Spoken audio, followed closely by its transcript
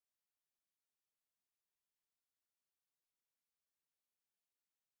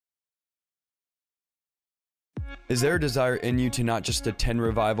Is there a desire in you to not just attend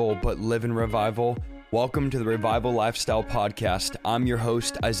revival, but live in revival? Welcome to the Revival Lifestyle Podcast. I'm your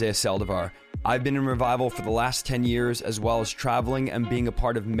host, Isaiah Saldivar. I've been in revival for the last 10 years, as well as traveling and being a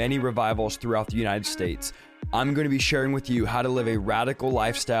part of many revivals throughout the United States. I'm going to be sharing with you how to live a radical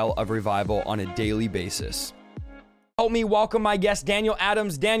lifestyle of revival on a daily basis. Help me welcome my guest, Daniel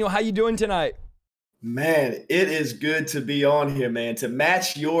Adams. Daniel, how you doing tonight? Man, it is good to be on here, man, to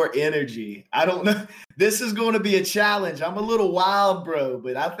match your energy. I don't know. This is going to be a challenge. I'm a little wild, bro,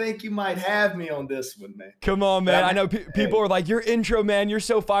 but I think you might have me on this one, man. Come on, man. I know people are like, your intro, man, you're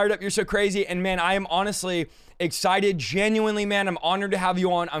so fired up. You're so crazy. And man, I am honestly excited, genuinely, man. I'm honored to have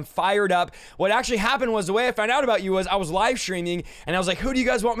you on. I'm fired up. What actually happened was the way I found out about you was I was live streaming and I was like, who do you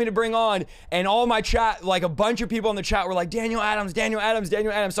guys want me to bring on? And all my chat, like a bunch of people in the chat were like, Daniel Adams, Daniel Adams,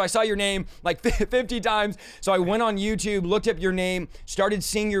 Daniel Adams. So I saw your name like 50 times. So I went on YouTube, looked up your name, started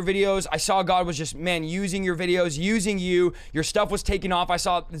seeing your videos. I saw God was just, man, using your videos, using you. Your stuff was taking off. I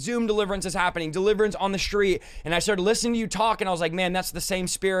saw Zoom deliverance is happening, deliverance on the street. And I started listening to you talk and I was like, man, that's the same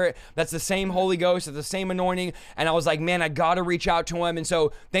spirit. That's the same Holy Ghost. It's the same anointing. And I was like, man, I got to reach out to him. And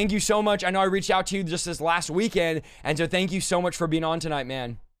so thank you so much. I know I reached out to you just this last weekend. And so thank you so much for being on tonight,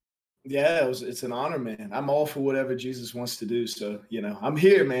 man. Yeah, it's an honor, man. I'm all for whatever Jesus wants to do. So, I'm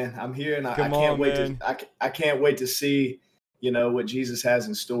here, man. I'm here and I can't wait I can't wait to see, what Jesus has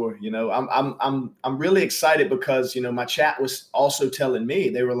in store. I'm really excited because, my chat was also telling me,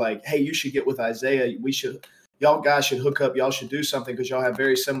 they were like, hey, you should get with Isaiah. Y'all guys should hook up. Y'all should do something because y'all have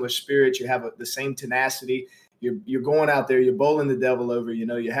very similar spirits. You have the same tenacity. You're going out there, you're bowling the devil over,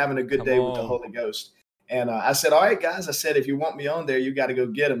 you're having a good day with the Holy Ghost. And I said, all right, guys, I said, if you want me on there, you got to go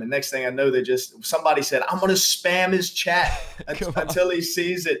get him. And next thing I know, somebody said, I'm going to spam his chat until he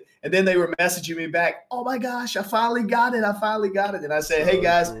sees it. And then they were messaging me back. Oh my gosh, I finally got it. And I said, hey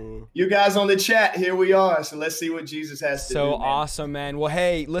guys, you guys on the chat, here we are. So let's see what Jesus has to do. So awesome, man. Well,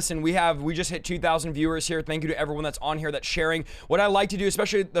 hey, listen, we just hit 2,000 viewers here. Thank you to everyone that's on here that's sharing. What I like to do,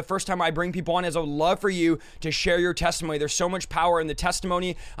 especially the first time I bring people on, is I would love for you to share your testimony. There's so much power in the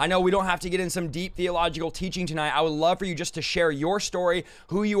testimony. I know we don't have to get in some deep theological teaching tonight. I would love for you just to share your story,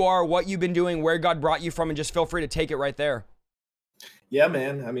 who you are, what you've been doing, where God brought you from, and just feel free to take it right there. Yeah,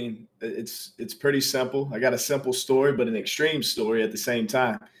 man. I mean, it's pretty simple. I got a simple story, but an extreme story at the same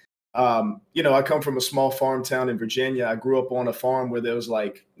time. I come from a small farm town in Virginia. I grew up on a farm where there was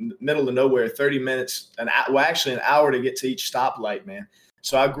like middle of nowhere, 30 minutes, an hour to get to each stoplight, man.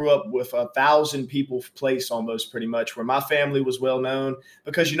 So I grew up with 1,000 people place almost pretty much where my family was well known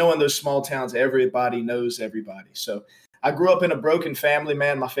because, in those small towns, everybody knows everybody. So I grew up in a broken family,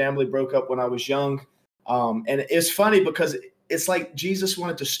 man. My family broke up when I was young. And it's funny because it's like Jesus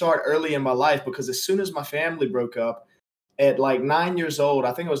wanted to start early in my life because as soon as my family broke up at like 9 years old,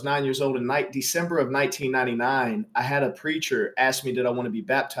 I think I was 9 years old in December of 1999, I had a preacher ask me, did I want to be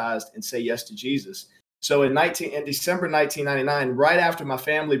baptized and say yes to Jesus? So in December 1999, right after my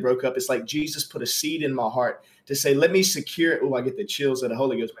family broke up, it's like Jesus put a seed in my heart to say, let me secure. Oh, I get the chills of the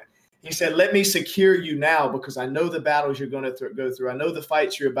Holy Ghost, man. He said, let me secure you now because I know the battles you're going to go through. I know the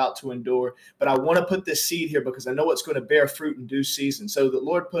fights you're about to endure, but I want to put this seed here because I know it's going to bear fruit in due season. So the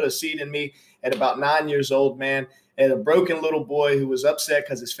Lord put a seed in me at about 9 years old, man, and a broken little boy who was upset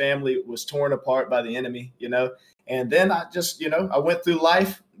because his family was torn apart by the enemy, And then I just, I went through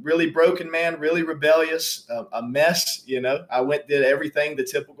life really broken, man, really rebellious, a mess, I did everything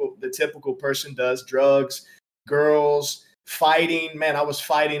the typical person does, drugs, girls, fighting, man, I was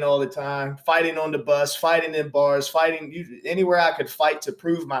fighting all the time, fighting on the bus, fighting in bars, fighting anywhere I could fight to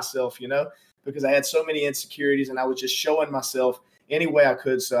prove myself, because I had so many insecurities and I was just showing myself any way I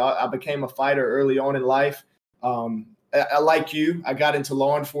could. So I became a fighter early on in life. I like you, I got into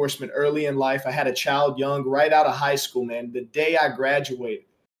law enforcement early in life. I had a child young, right out of high school, man. The day I graduated,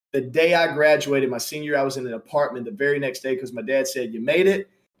 my senior year, I was in an apartment the very next day because my dad said, you made it.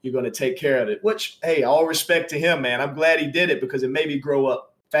 You're going to take care of it, which, hey, all respect to him, man. I'm glad he did it because it made me grow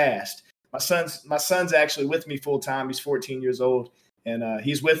up fast. My son's actually with me full time. He's 14 years old and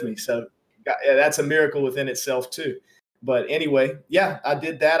he's with me. So that's a miracle within itself too. But anyway, yeah, I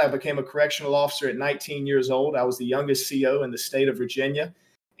did that. I became a correctional officer at 19 years old. I was the youngest CO in the state of Virginia.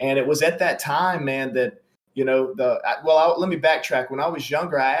 And it was at that time, man, that, let me backtrack. When I was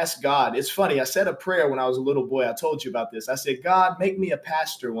younger, I asked God. It's funny. I said a prayer when I was a little boy. I told you about this. I said, God, make me a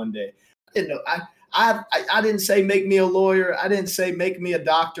pastor one day. I didn't know. I didn't say make me a lawyer. I didn't say make me a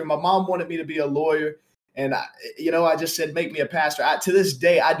doctor. My mom wanted me to be a lawyer. And, I just said, make me a pastor. To this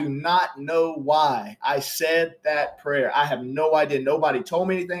day, I do not know why I said that prayer. I have no idea. Nobody told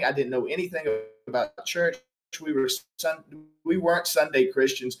me anything. I didn't know anything about church. we weren't Sunday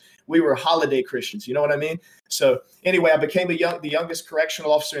Christians. We were holiday Christians. You know what I mean? So anyway, I became the youngest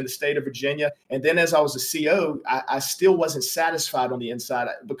correctional officer in the state of Virginia. And then as I was a CO, I still wasn't satisfied on the inside.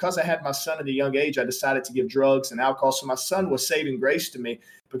 Because I had my son at a young age, I decided to give drugs and alcohol. So my son was saving grace to me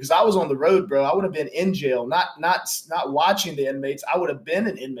because I was on the road, bro. I would have been in jail, not watching the inmates. I would have been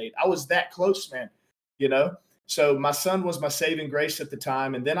an inmate. I was that close, man, you know? So my son was my saving grace at the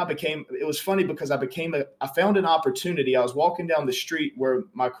time. And then it was funny because I found an opportunity. I was walking down the street where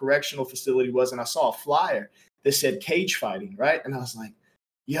my correctional facility was, and I saw a flyer that said cage fighting, right? And I was like,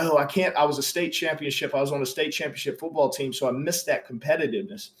 yo, I was a state championship. I was on a state championship football team. So I missed that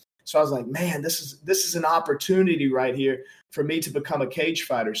competitiveness. So I was like, man, this is an opportunity right here for me to become a cage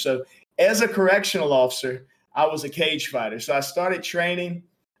fighter. So as a correctional officer, I was a cage fighter. So I started training,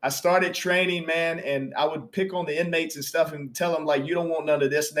 man, and I would pick on the inmates and stuff and tell them, like, you don't want none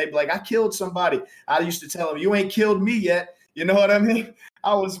of this. And they'd be like, I killed somebody. I used to tell them, you ain't killed me yet. You know what I mean?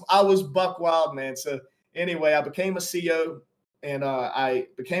 I was buck wild, man. So anyway, I became a CO, and I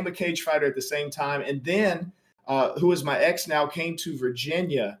became a cage fighter at the same time. And then who is my ex now, came to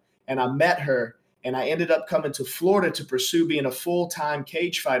Virginia, and I met her. And I ended up coming to Florida to pursue being a full-time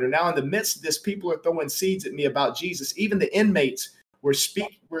cage fighter. Now, in the midst of this, people are throwing seeds at me about Jesus. Even the inmates were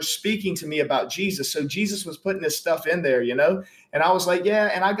speaking to me about Jesus. So Jesus was putting this stuff in there, you know? And I was like, yeah.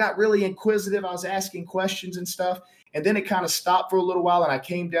 And I got really inquisitive. I was asking questions and stuff. And then it kind of stopped for a little while. And I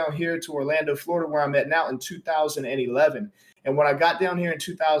came down here to Orlando, Florida, where I'm at now, in 2011. And when I got down here in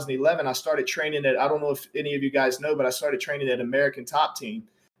 2011, I started training I don't know if any of you guys know, but I started training at American Top Team,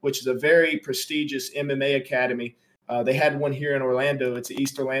 which is a very prestigious MMA academy. They had one here in Orlando. It's the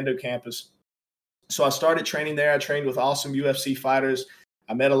East Orlando campus. So I started training there. I trained with awesome UFC fighters.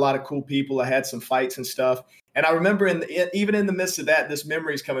 I met a lot of cool people. I had some fights and stuff. And I remember even in the midst of that, this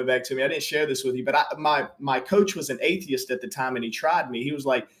memory is coming back to me. I didn't share this with you, but my coach was an atheist at the time, and he tried me. He was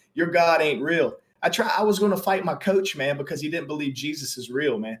like, your God ain't real. I was going to fight my coach, man, because he didn't believe Jesus is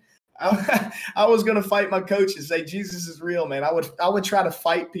real, man. I was going to fight my coach and say, Jesus is real, man. I would try to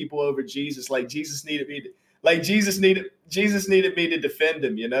fight people over Jesus. Like Jesus needed me to defend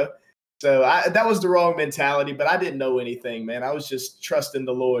him, you know? So that was the wrong mentality, but I didn't know anything, man. I was just trusting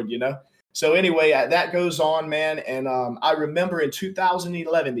the Lord, you know? So anyway, that goes on, man. And I remember in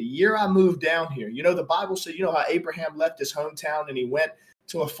 2011, the year I moved down here, you know, the Bible said, you know how Abraham left his hometown and he went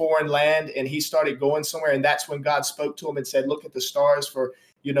to a foreign land and he started going somewhere. And that's when God spoke to him and said, look at the stars, for,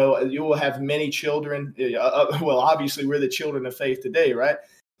 you know, you will have many children. Well, obviously we're the children of faith today, right?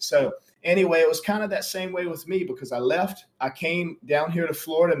 So anyway, it was kind of that same way with me, because I came down here to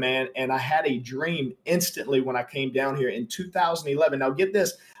Florida, man, and I had a dream instantly when I came down here in 2011. Now get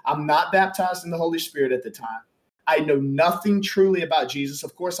this, I'm not baptized in the Holy Spirit at the time. I know nothing truly about Jesus.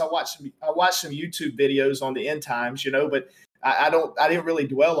 Of course, I watched some YouTube videos on the end times, you know, but I didn't really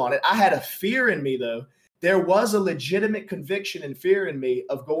dwell on it. I had a fear in me, though. There was a legitimate conviction and fear in me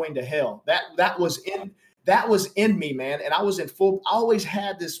of going to hell. That was in me, man. And I always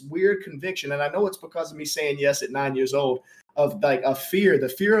had this weird conviction. And I know it's because of me saying yes at 9 years old, of like a fear. The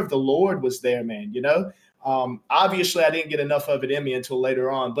fear of the Lord was there, man, you know? Obviously I didn't get enough of it in me until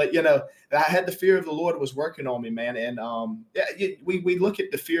later on, but you know, I had the fear of the Lord was working on me, man. And we look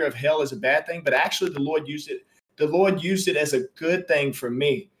at the fear of hell as a bad thing, but actually the Lord used it as a good thing for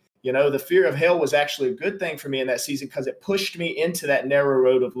me. You know, the fear of hell was actually a good thing for me in that season, because it pushed me into that narrow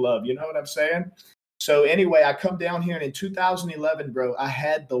road of love. You know what I'm saying? So anyway, I come down here, and in 2011, bro, I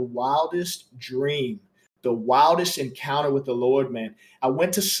had the wildest dream, the wildest encounter with the Lord, man. I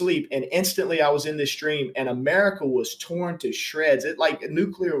went to sleep, and instantly I was in this dream, and America was torn to shreds. It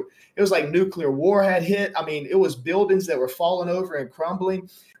was like nuclear war had hit. I mean, it was buildings that were falling over and crumbling.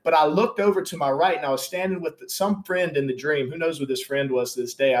 But I looked over to my right, and I was standing with some friend in the dream. Who knows what this friend was to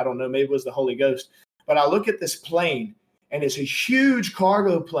this day? I don't know. Maybe it was the Holy Ghost. But I look at this plane, and it's a huge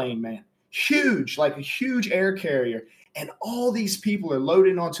cargo plane, man. Huge, like a huge air carrier. And all these people are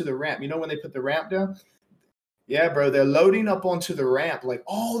loading onto the ramp. You know when they put the ramp down? Yeah, bro, they're loading up onto the ramp. Like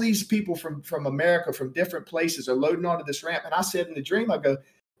all these people from America, from different places, are loading onto this ramp. And I said in the dream, I go,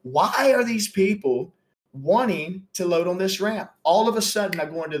 why are these people wanting to load on this ramp? All of a sudden, I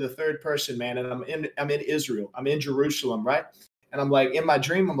go into the third person, man, and I'm in Israel. I'm in Jerusalem, right? And I'm like, in my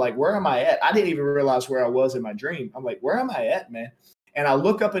dream, I'm like, where am I at? I didn't even realize where I was in my dream. I'm like, where am I at, man? And I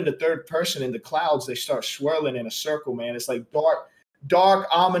look up into third person, and the clouds, they start swirling in a circle, man. It's like dark,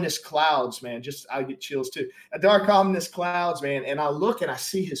 ominous clouds, man. Just, I get chills too. Dark, ominous clouds, man. And I look, and I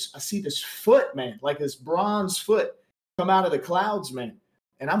see this foot, man, like this bronze foot come out of the clouds, man.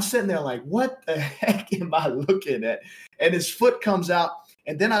 And I'm sitting there like, what the heck am I looking at? And his foot comes out,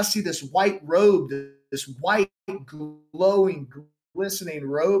 and then I see this white robe this white, glowing, glistening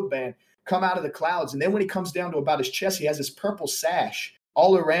robe, man, come out of the clouds. And then when he comes down to about his chest, he has this purple sash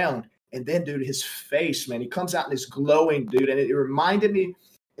all around. And then, dude, his face, man, he comes out in this glowing, dude. And it reminded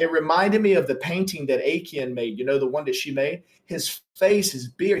me of the painting that Akian made, you know, the one that she made. His face, his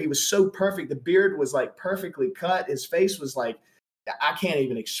beard, he was so perfect. The beard was like perfectly cut. His face was like, I can't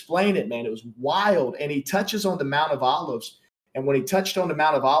even explain it, man. It was wild. And he touches on the Mount of Olives. And when he touched on the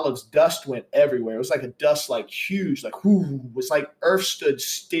Mount of Olives, dust went everywhere. It was like a dust, like huge, like, whoo, it was like earth stood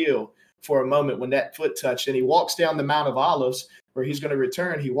still for a moment when that foot touched. And he walks down the Mount of Olives where he's going to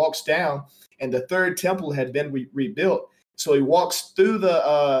return. He walks down, and the third temple had been rebuilt. So he walks through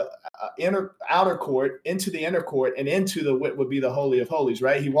the outer court into the inner court and into the what would be the Holy of Holies,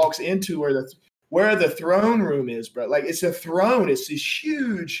 right? He walks into where the throne room is, bro. Like, it's a throne. It's this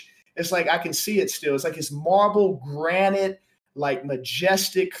huge. It's like I can see it still. It's like his marble granite, like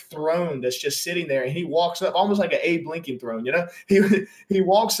majestic throne that's just sitting there. And he walks up almost like an Abe Lincoln throne, you know? He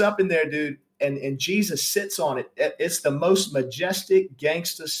walks up in there, dude. And Jesus sits on it. It's the most majestic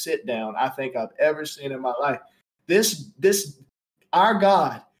gangster sit down I think I've ever seen in my life. Our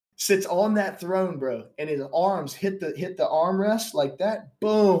God sits on that throne, bro, and his arms hit the armrest like that.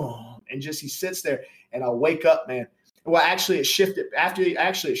 Boom. And just he sits there, and I wake up, man. Well, actually, it shifted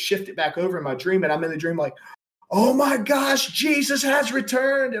back over in my dream, and I'm in the dream like, oh my gosh, Jesus has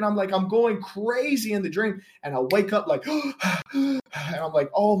returned. And I'm like, I'm going crazy in the dream. And I wake up like, and I'm like,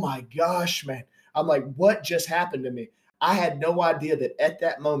 oh my gosh, man. I'm like, what just happened to me? I had no idea that at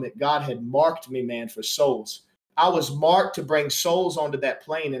that moment, God had marked me, man, for souls. I was marked to bring souls onto that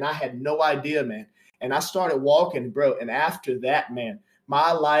plane, and I had no idea, man. And I started walking, bro. And after that, man,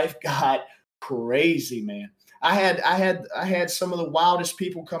 my life got crazy, man. I had some of the wildest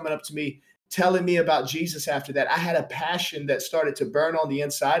people coming up to me telling me about Jesus after that. I had a passion that started to burn on the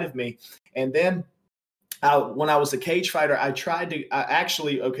inside of me. And then when I was a cage fighter,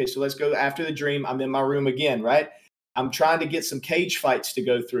 so let's go after the dream. I'm in my room again, right? I'm trying to get some cage fights to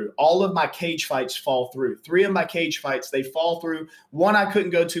go through. All of my cage fights fall through. 3 of my cage fights, they fall through. One I couldn't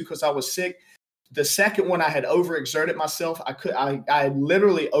go to because I was sick. The second one, I had overexerted myself. I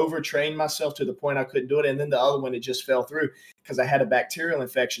literally overtrained myself to the point I couldn't do it. And then the other one, it just fell through because I had a bacterial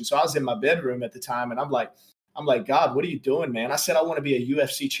infection. So I was in my bedroom at the time, and I'm like, God, what are you doing, man? I said, I want to be a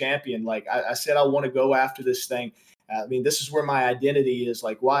UFC champion. Like I said, I want to go after this thing. I mean, this is where my identity is.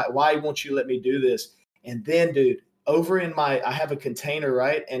 Like, why won't you let me do this? And then, dude, I have a container,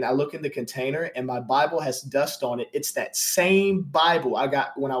 right? And I look in the container, and my Bible has dust on it. It's that same Bible I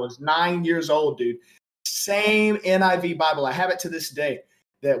got when I was 9 years old, dude. Same NIV Bible. I have it to this day.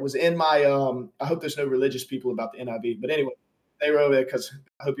 That was in my, I hope there's no religious people about the NIV. But anyway, they were over there because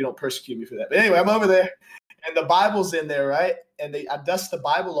I hope you don't persecute me for that. But anyway, I'm over there, and the Bible's in there, right? And I dust the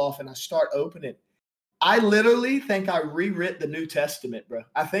Bible off, and I start opening. I literally think I rewrote the New Testament, bro.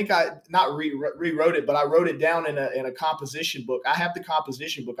 I think I not rewrote it, but I wrote it down in a composition book. I have the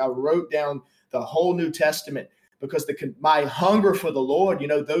composition book. I wrote down the whole New Testament because my hunger for the Lord, you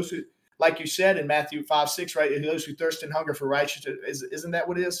know, those who, like you said in Matthew 5:6, right? Those who thirst and hunger for righteousness, isn't that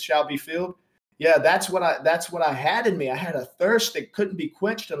what it is? Shall be filled. Yeah, that's what I had in me. I had a thirst that couldn't be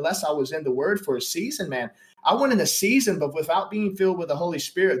quenched unless I was in the Word for a season, man. I went in a season, but without being filled with the Holy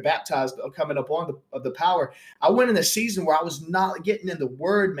Spirit, baptized, coming up on the power. I went in a season where I was not getting in the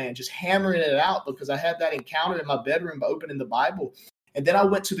Word, man, just hammering it out because I had that encounter in my bedroom by opening the Bible. And then I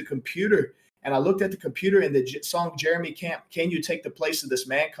went to the computer, and I looked at the computer, and the song Jeremy Camp, Can You Take the Place of This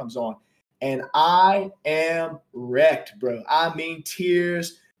Man, comes on. And I am wrecked, bro. I mean,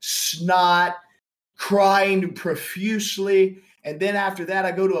 tears, snot, crying profusely. And then after that,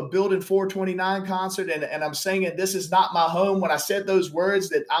 I go to a Building 429 concert, and I'm singing, "This is not my home." When I said those words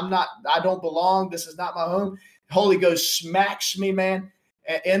that I don't belong, this is not my home, Holy Ghost smacks me, man.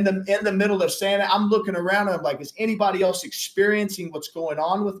 In the middle of saying it, I'm looking around, and I'm like, is anybody else experiencing what's going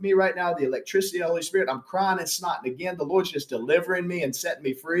on with me right now? The electricity of the Holy Spirit. I'm crying and snotting again. The Lord's just delivering me and setting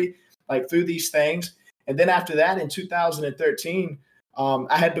me free, like through these things. And then after that, in 2013,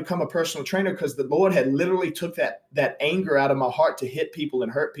 I had become a personal trainer because the Lord had literally took that anger out of my heart to hit people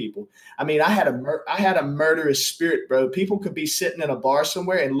and hurt people. I mean, I had a murderous spirit, bro. People could be sitting in a bar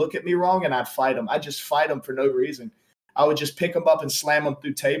somewhere and look at me wrong, and I'd fight them. I just fight them for no reason. I would just pick them up and slam them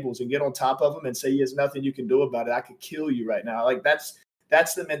through tables and get on top of them and say, "There's nothing you can do about it. I could kill you right now." Like that's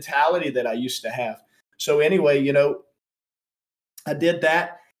the mentality that I used to have. So anyway, you know, I did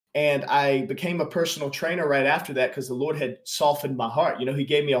that. And I became a personal trainer right after that because the Lord had softened my heart. You know, he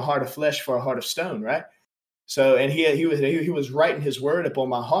gave me a heart of flesh for a heart of stone, right? So, and he was writing his word upon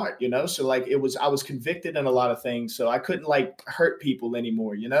my heart, you know? So like I was convicted in a lot of things. So I couldn't like hurt people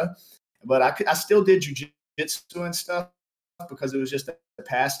anymore, you know? but I still did jujitsu and stuff because it was just a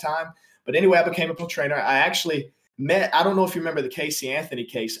pastime. But anyway, I became a personal trainer. I actually met, I don't know if you remember the Casey Anthony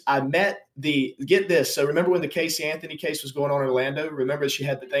case. I met get this. So remember when the Casey Anthony case was going on in Orlando? Remember she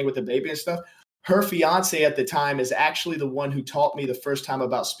had the thing with the baby and stuff? Her fiance at the time is actually the one who taught me the first time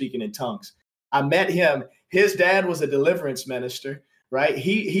about speaking in tongues. I met him. His dad was a deliverance minister, right?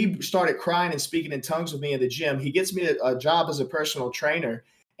 He started crying and speaking in tongues with me in the gym. He gets me a job as a personal trainer.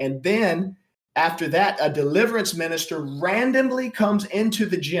 And then after that, a deliverance minister randomly comes into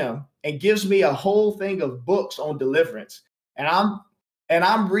the gym and gives me a whole thing of books on deliverance. And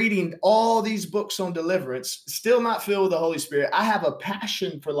I'm reading all these books on deliverance, still not filled with the Holy Spirit. I have a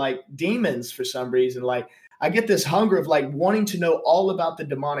passion for like demons for some reason. Like I get this hunger of like wanting to know all about the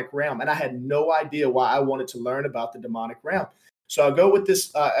demonic realm. And I had no idea why I wanted to learn about the demonic realm. So I go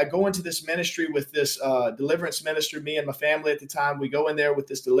into this ministry with this deliverance minister, me and my family at the time. We go in there with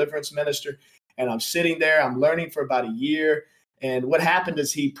this deliverance minister, and I'm sitting there. I'm learning for about a year. And what happened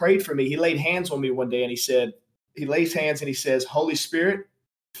is he prayed for me. He laid hands on me one day, and he lays hands and he says, Holy Spirit,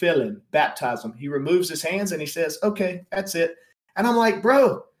 fill him, baptize him. He removes his hands and he says, okay, that's it. And I'm like,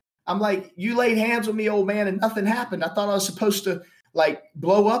 bro, you laid hands on me, old man, and nothing happened. I thought I was supposed to like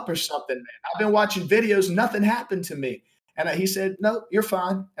blow up or something, man. I've been watching videos, nothing happened to me. And he said, no, you're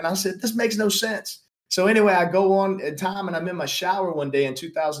fine. And I said, this makes no sense. So anyway, I go on in time and I'm in my shower one day in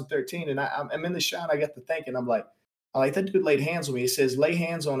 2013 and I'm in the shower and I get to thinking, I'm like, that dude laid hands on me. It says, lay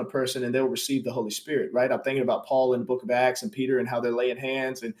hands on a person and they'll receive the Holy Spirit, right? I'm thinking about Paul in the book of Acts and Peter and how they're laying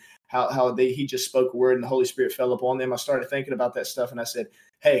hands and how he just spoke a word and the Holy Spirit fell upon them. I started thinking about that stuff and I said,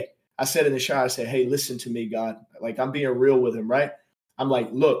 I said in the shower, I said, hey, listen to me, God. Like I'm being real with him, right? I'm like,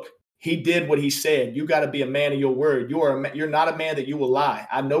 look, he did what he said. You got to be a man of your word. You're not a man that you will lie.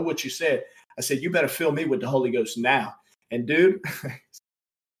 I know what you said. I said, you better fill me with the Holy Ghost now. And dude,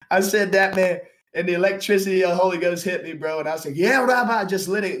 I said that, man. And the electricity of the Holy Ghost hit me, bro. And I was like, yeah, Rabbi, I just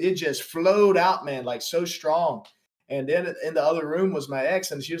lit it. It just flowed out, man, like so strong. And then in the other room was my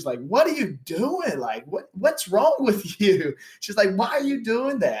ex. And she was like, what are you doing? Like, what's wrong with you? She's like, why are you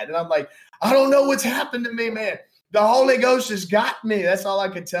doing that? And I'm like, I don't know what's happened to me, man. The Holy Ghost has got me. That's all I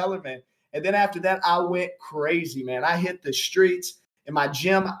could tell her, man. And then after that, I went crazy, man. I hit the streets. In my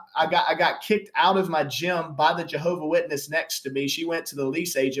gym, I got kicked out of my gym by the Jehovah Witness next to me. She went to the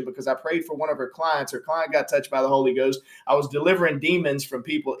lease agent because I prayed for one of her clients. Her client got touched by the Holy Ghost. I was delivering demons from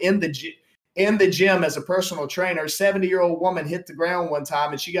people in the gym as a personal trainer. 70-year-old woman hit the ground one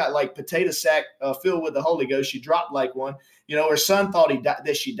time and she got like potato sack filled with the Holy Ghost. She dropped like one. You know, her son thought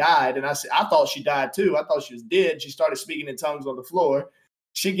that she died. And I said, I thought she died too. I thought she was dead. She started speaking in tongues on the floor.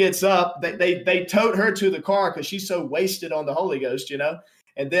 She gets up. They towed her to the car because she's so wasted on the Holy Ghost, you know.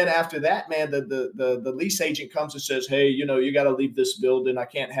 And then after that, man, the lease agent comes and says, hey, you know, you got to leave this building. I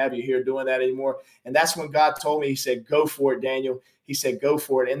can't have you here doing that anymore. And that's when God told me, he said, go for it, Daniel. He said, go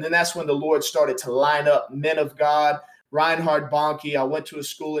for it. And then that's when the Lord started to line up men of God, Reinhard Bonnke. I went to a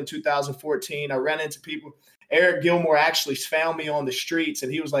school in 2014. I ran into people. Eric Gilmore actually found me on the streets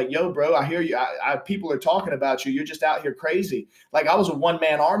and he was like, yo, bro, I hear you. People are talking about you. You're just out here crazy. Like I was a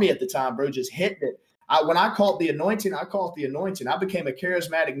one-man army at the time, bro, just hitting it. When I caught the anointing, I became a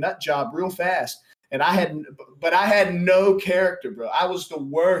charismatic nut job real fast. And I had no character, bro. I was the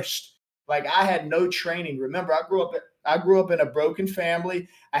worst. Like I had no training. Remember, I grew up in a broken family.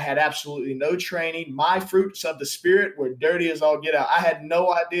 I had absolutely no training. My fruits of the spirit were dirty as all get out. I had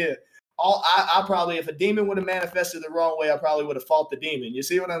no idea. I probably, if a demon would have manifested the wrong way, I probably would have fought the demon. You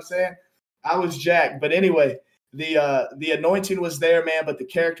see what I'm saying? I was jacked. But anyway, the anointing was there, man, but the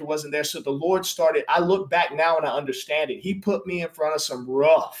character wasn't there. So the Lord started, I look back now and I understand it. He put me in front of some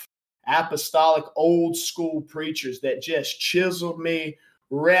rough, apostolic, old school preachers that just chiseled me,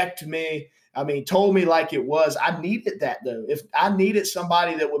 wrecked me. I mean, told me like it was. I needed that though. If I needed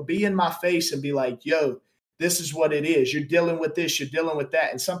somebody that would be in my face and be like, yo, this is what it is. You're dealing with this, you're dealing with that.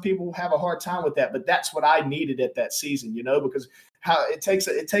 And some people have a hard time with that, but that's what I needed at that season, you know, because how it takes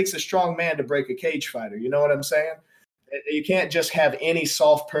a strong man to break a cage fighter. You know what I'm saying? You can't just have any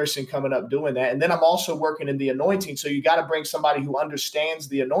soft person coming up doing that. And then I'm also working in the anointing. So you got to bring somebody who understands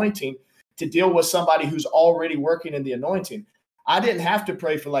the anointing to deal with somebody who's already working in the anointing. I didn't have to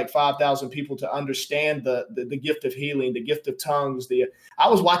pray for like 5,000 people to understand the gift of healing, the gift of tongues. I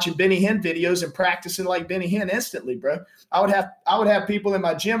was watching Benny Hinn videos and practicing like Benny Hinn instantly, bro. I would have people in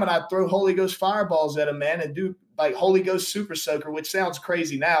my gym and I'd throw Holy Ghost fireballs at them, man, and do like Holy Ghost super soaker, which sounds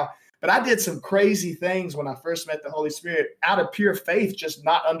crazy now. But I did some crazy things when I first met the Holy Spirit out of pure faith, just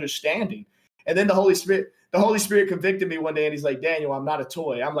not understanding. And then the Holy Spirit convicted me one day and he's like, Daniel, I'm not a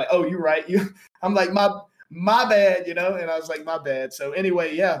toy. I'm like, oh, you're right. I'm like, my bad, you know? And I was like, my bad. So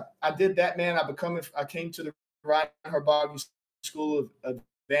anyway, yeah, I did that, man. I came to the Ryan Harbaugh School of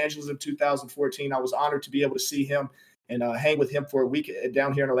Evangelism 2014. I was honored to be able to see him and hang with him for a week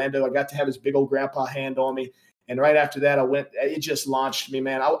down here in Orlando. I got to have his big old grandpa hand on me. And right after that, it just launched me,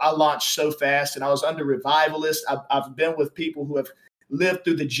 man. I launched so fast, and I was under revivalists. I've been with people who have lived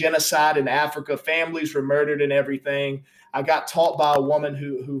through the genocide in Africa. Families were murdered and everything. I got taught by a woman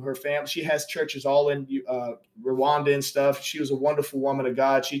who her family, she has churches all in Rwanda and stuff. She was a wonderful woman of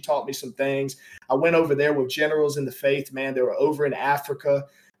God. She taught me some things. I went over there with generals in the faith, man. They were over in Africa.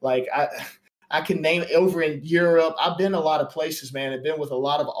 Like I can name it, over in Europe. I've been a lot of places, man. I've been with a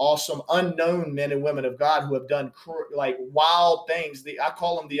lot of awesome unknown men and women of God who have done like wild things. I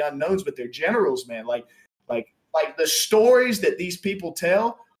call them the unknowns, but they're generals, man. Like the stories that these people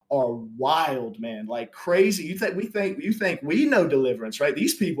tell are wild, man. Like crazy. You think we know deliverance, right?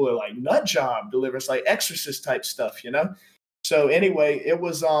 These people are like nut job deliverance, like exorcist type stuff, you know? So anyway, it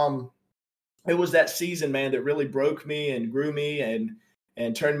was that season, man, that really broke me and grew me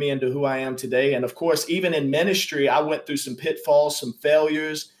and turned me into who I am today. And of course, even in ministry, I went through some pitfalls, some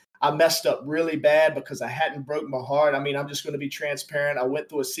failures. I messed up really bad because I hadn't broke my heart. I mean, I'm just going to be transparent. I went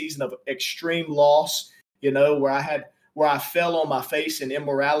through a season of extreme loss, you know, where I fell on my face in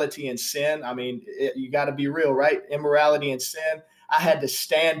immorality and sin. I mean, you got to be real, right? Immorality and sin. I had to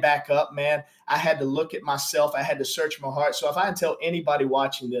stand back up, man. I had to look at myself. I had to search my heart. So if I tell anybody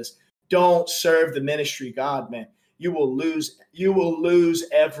watching this, don't serve the ministry God, man. You will lose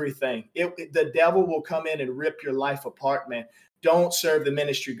everything. The devil will come in and rip your life apart, man. Don't serve the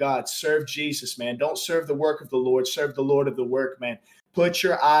ministry God. Serve Jesus, man. Don't serve the work of the Lord. Serve the Lord of the work, man. Put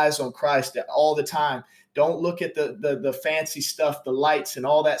your eyes on Christ all the time. Don't look at the fancy stuff, the lights and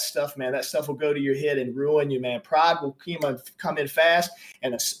all that stuff, man. That stuff will go to your head and ruin you, man. Pride will come in fast,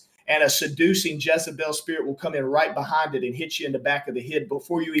 and a seducing Jezebel spirit will come in right behind it and hit you in the back of the head.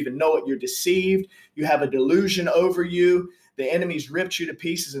 Before you even know it, you're deceived. You have a delusion over you. The enemy's ripped you to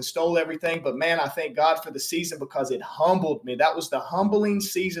pieces and stole everything. But man, I thank God for the season because it humbled me. That was the humbling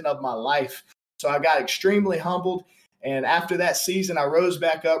season of my life. So I got extremely humbled. And after that season, I rose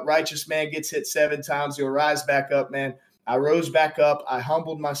back up. Righteous man gets hit 7 times. He'll rise back up, man. I rose back up. I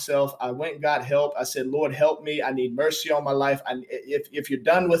humbled myself. I went and got help. I said, Lord, help me. I need mercy on my life. If you're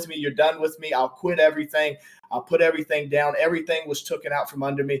done with me, you're done with me. I'll quit everything. I'll put everything down. Everything was taken out from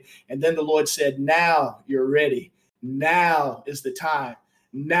under me. And then the Lord said, now you're ready. Now is the time.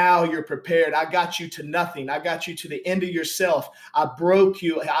 Now you're prepared. I got you to nothing. I got you to the end of yourself. I broke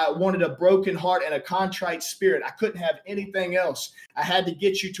you. I wanted a broken heart and a contrite spirit. I couldn't have anything else. I had to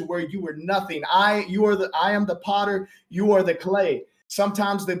get you to where you were nothing. I am the potter. You are the clay.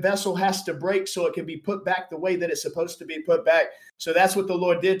 Sometimes the vessel has to break so it can be put back the way that it's supposed to be put back. So that's what the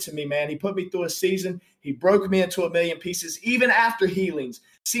Lord did to me, man. He put me through a season. He broke me into 1,000,000 pieces, even after healings,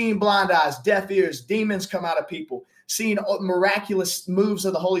 seeing blind eyes, deaf ears, demons come out of people, seeing miraculous moves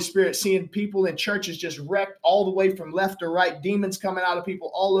of the Holy Spirit, seeing people in churches just wrecked all the way from left to right, demons coming out of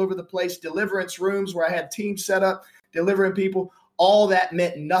people all over the place, deliverance rooms where I had teams set up, delivering people. All that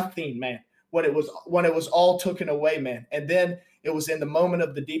meant nothing, man, when it was all taken away, man. And then it was in the moment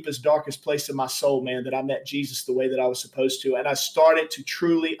of the deepest, darkest place in my soul, man, that I met Jesus the way that I was supposed to. And I started to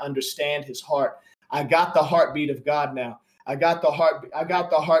truly understand his heart. I got the heartbeat of God now. I got the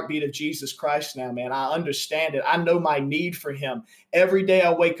heartbeat of Jesus Christ now, man. I understand it. I know my need for him. Every day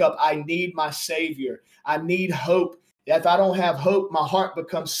I wake up, I need my Savior. I need hope. If I don't have hope, my heart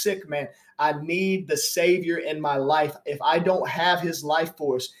becomes sick, man. I need the Savior in my life. If I don't have his life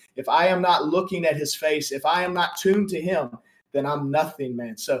force, if I am not looking at his face, if I am not tuned to him, then I'm nothing,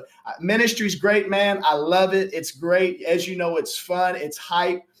 man. So ministry's great, man. I love it. It's great. As you know, it's fun. It's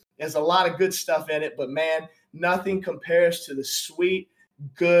hype. There's a lot of good stuff in it, but man, nothing compares to the sweet,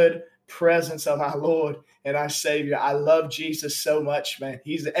 good presence of our Lord and our Savior. I love Jesus so much, man.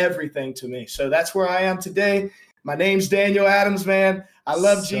 He's everything to me. So that's where I am today. My name's Daniel Adams, man. I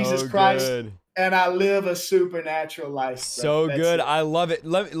love Jesus Christ. Good. And I live a supernatural life. So good. I love it.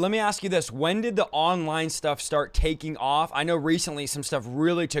 Let me ask you this. When did the online stuff start taking off? I know recently some stuff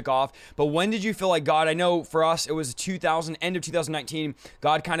really took off, but when did you feel like God, I know for us, it was end of 2019,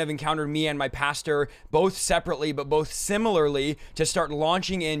 God kind of encountered me and my pastor, both separately, but both similarly, to start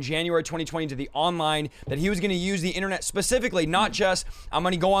launching in January 2020 to the online, that he was going to use the internet specifically, not just, I'm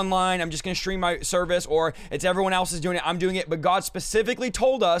going to go online, I'm just going to stream my service, or it's everyone else is doing it, I'm doing it. But God specifically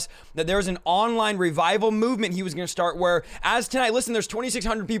told us that there's an online revival movement he was going to start, where as tonight, listen, there's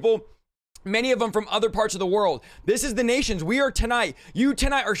 2,600 people Many of them from other parts of the world. This is the nations. You tonight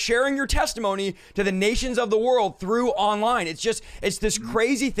are sharing your testimony to the nations of the world through online. It's this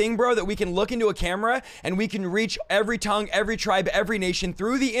crazy thing, bro, that we can look into a camera and we can reach every tongue, every tribe, every nation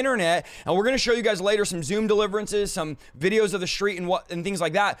through the internet. And we're going to show you guys later some Zoom deliverances, some videos of the street and things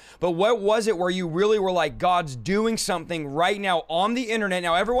like that. But what was it where you really were like, God's doing something right now on the internet?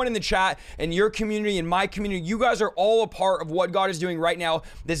 Now, everyone in the chat and your community and my community, you guys are all a part of what God is doing right now,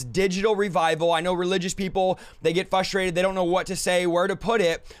 this digital revival. I know religious people, they get frustrated. They don't know what to say, where to put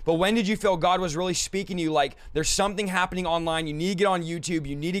it. But when did you feel God was really speaking to you? Like, there's something happening online. You need to get on YouTube.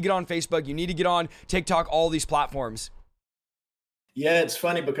 You need to get on Facebook. You need to get on TikTok, all these platforms. Yeah, it's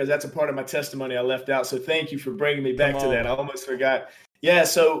funny because that's a part of my testimony I left out. So thank you for bringing me back to that. I almost forgot. Yeah,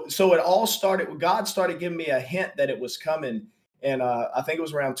 so it all started, God started giving me a hint that it was coming. And I think it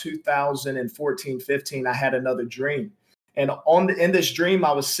was around 2014, 15, I had another dream. And in this dream,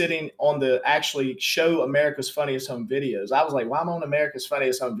 I was sitting on the actually show America's Funniest Home Videos. I was like, why am I on America's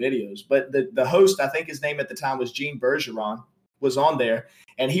Funniest Home Videos? But the host, I think his name at the time was Gene Bergeron, was on there,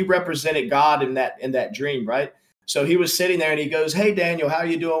 and he represented God in that dream, right? So he was sitting there and he goes, "Hey, Daniel, how are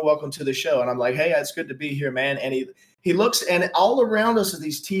you doing? Welcome to the show." And I'm like, "Hey, it's good to be here, man." And he looks, and all around us are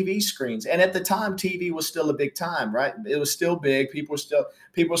these TV screens. And at the time, TV was still a big time, right? It was still big. People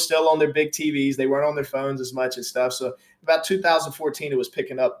were still on their big TVs. They weren't on their phones as much and stuff. So about 2014, it was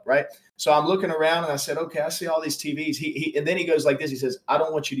picking up, right? So I'm looking around and I said, okay, I see all these TVs. And then he goes like this. He says, "I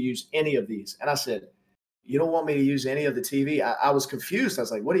don't want you to use any of these." And I said, "You don't want me to use any of the TV?" I was confused. I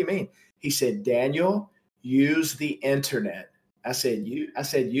was like, "What do you mean?" He said, "Daniel, use the internet." I said,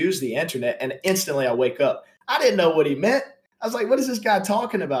 "Use the internet." And instantly I wake up. I didn't know what he meant. I was like, "What is this guy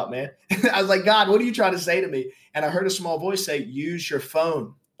talking about, man?" I was like, "God, what are you trying to say to me?" And I heard a small voice say, "Use your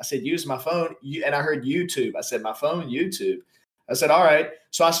phone." I said, "Use my phone." And I heard YouTube. I said, "My phone, YouTube." I said, "All right."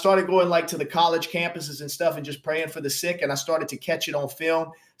 So I started going like to the college campuses and stuff and just praying for the sick. And I started to catch it on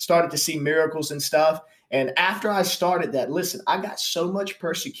film, started to see miracles and stuff. And after I started that, listen, I got so much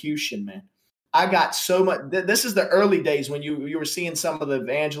persecution, man. I got so much. This is the early days when you were seeing some of the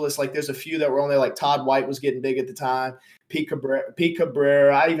evangelists. Like there's a few that were on there, like Todd White was getting big at the time, Pete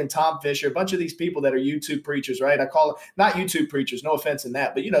Cabrera, even Tom Fisher, a bunch of these people that are YouTube preachers, right? I call it not YouTube preachers, no offense in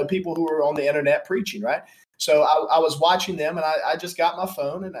that, but people who are on the internet preaching, right? So I was watching them, and I just got my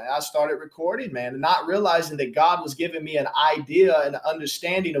phone and I started recording, man, and not realizing that God was giving me an idea and an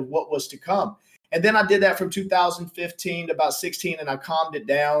understanding of what was to come. And then I did that from 2015 to about 16, and I calmed it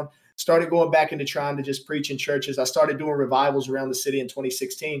down. Started going back into trying to just preach in churches. I started doing revivals around the city in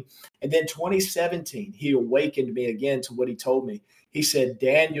 2016. And then 2017, he awakened me again to what he told me. He said,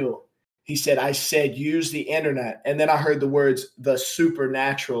 "Daniel," he said, "I said, use the internet." And then I heard the words, "the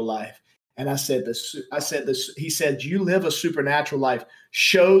supernatural life." And I said, he said, "You live a supernatural life.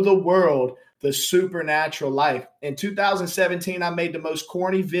 Show the world the supernatural life." In 2017, I made the most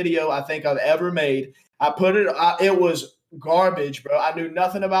corny video I think I've ever made. It was garbage, bro. I knew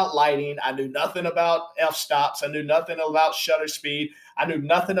nothing about lighting. I knew nothing about f-stops. I knew nothing about shutter speed. I knew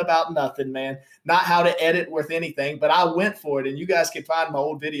nothing about nothing, man. Not how to edit worth anything, but I went for it. And you guys can find my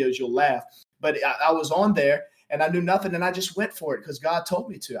old videos. You'll laugh. But I was on there and I knew nothing, and I just went for it because God told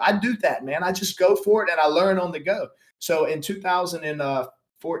me to. I do that, man. I just go for it and I learn on the go. So in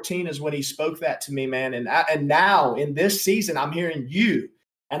 2014 is when he spoke that to me, man. And now in this season, I'm hearing you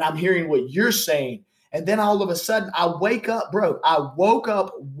and I'm hearing what you're saying. And then all of a sudden I wake up, bro. I woke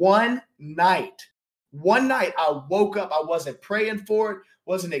up one night. I woke up. I wasn't praying for it,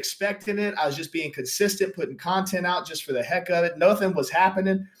 wasn't expecting it. I was just being consistent, putting content out just for the heck of it. Nothing was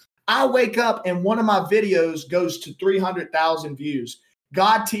happening. I wake up and one of my videos goes to 300,000 views.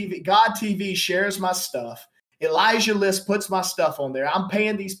 God TV shares my stuff. Elijah List puts my stuff on there. I'm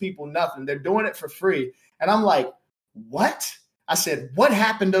paying these people nothing. They're doing it for free. And I'm like, what? I said, what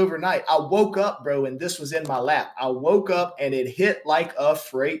happened overnight? I woke up, bro, and this was in my lap. I woke up and it hit like a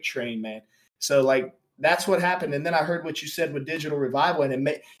freight train, man. So like, that's what happened. And then I heard what you said with digital revival, and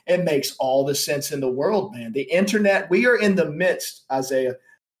it makes all the sense in the world, man. The internet, we are in the midst, Isaiah.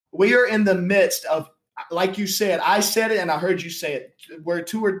 We are in the midst of, like you said, I said it and I heard you say it. Where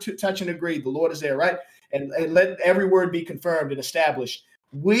two are touch and agree, the Lord is there, right? And let every word be confirmed and established.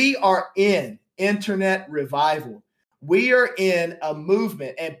 We are in internet revival. We are in a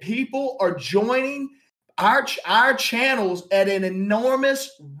movement, and people are joining our channels at an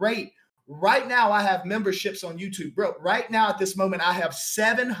enormous rate. Right now, I have memberships on YouTube, bro. Right now, at this moment, I have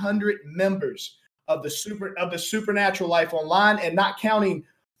 700 members of the Supernatural Life Online, and not counting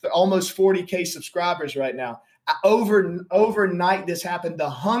the almost 40K subscribers right now. Overnight, this happened. The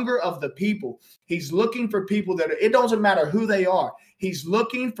hunger of the people. He's looking for people it doesn't matter who they are. He's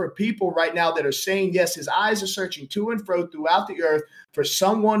looking for people right now that are saying yes. His eyes are searching to and fro throughout the earth for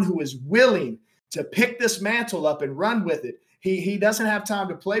someone who is willing to pick this mantle up and run with it. He doesn't have time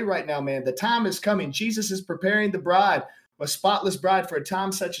to play right now, man. The time is coming. Jesus is preparing the bride, a spotless bride, for a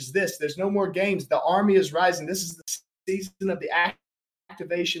time such as this. There's no more games. The army is rising. This is the season of the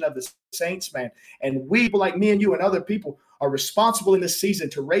activation of the saints, man. And we, people like me and you and other people, are responsible in this season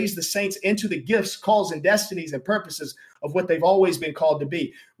to raise the saints into the gifts, calls, and destinies and purposes of what they've always been called to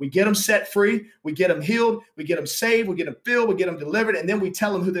be. We get them set free, we get them healed, we get them saved, we get them filled, we get them delivered, and then we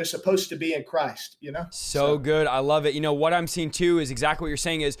tell them who they're supposed to be in Christ, you know? So good. I love it. You know, what I'm seeing too is exactly what you're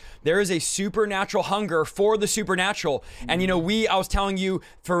saying is there is a supernatural hunger for the supernatural. And, you know, I was telling you,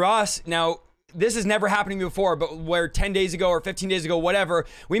 for us now, this has never happened to me before, but where 10 days ago or 15 days ago, whatever,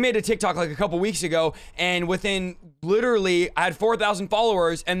 we made a TikTok like a couple weeks ago, and within literally, I had 4,000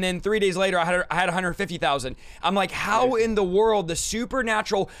 followers, and then 3 days later, I had 150,000. I'm like, how in the world the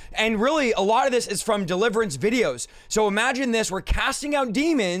supernatural, and really a lot of this is from deliverance videos. So imagine this, we're casting out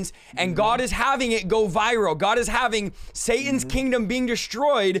demons, and God is having it go viral. God is having Satan's kingdom being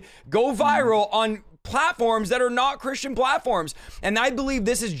destroyed go viral on platforms that are not Christian platforms. And I believe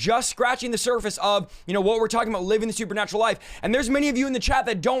this is just scratching the surface of, you know, what we're talking about, living the supernatural life. And there's many of you in the chat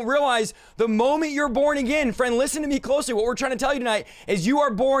that don't realize the moment you're born again, friend, listen to me closely. What we're trying to tell you tonight is you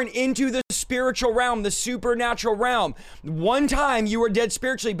are born into the spiritual realm, the supernatural realm. One time you were dead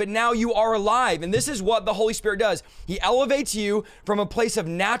spiritually, but now you are alive. And this is what the Holy Spirit does. He elevates you from a place of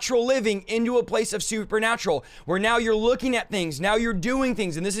natural living into a place of supernatural, where now you're looking at things, now you're doing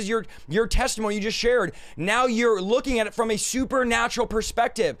things. And this is your testimony you just shared. Now you're looking at it from a supernatural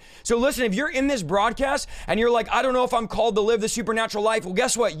perspective. So listen, if you're in this broadcast and you're like, I don't know if I'm called to live the supernatural life. Well,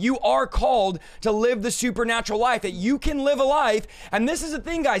 guess what? You are called to live the supernatural life, that you can live a life. And this is the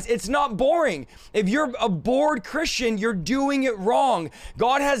thing, guys, it's not boring. If you're a bored Christian, you're doing it wrong.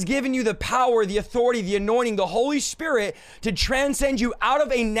 God has given you the power, the authority, the anointing, the Holy Spirit to transcend you out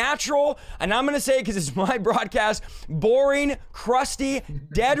of a natural, and I'm going to say it because it's my broadcast, boring, crusty,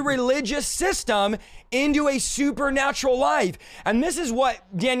 dead religious system into a supernatural life. And this is what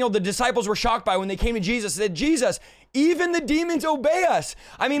Daniel, the disciples were shocked by when they came to Jesus. They said, Jesus, even the demons obey us.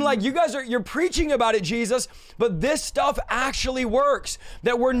 I mean, like, you're preaching about it, Jesus, but this stuff actually works.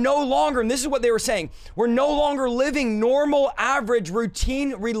 That we're no longer, and this is what they were saying, we're no longer living normal, average,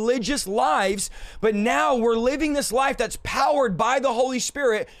 routine, religious lives, but now we're living this life that's powered by the Holy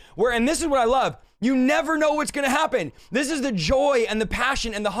Spirit, and this is what I love, you never know what's going to happen. This is the joy and the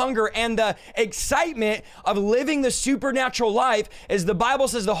passion and the hunger and the excitement of living the supernatural life. As the Bible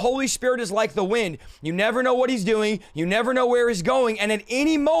says, the Holy Spirit is like the wind. You never know what he's doing. You never know where he's going. And at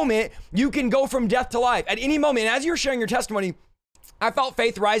any moment, you can go from death to life. At any moment, and as you're sharing your testimony, I felt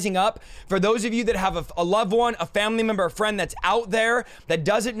faith rising up for those of you that have a loved one, a family member, a friend that's out there that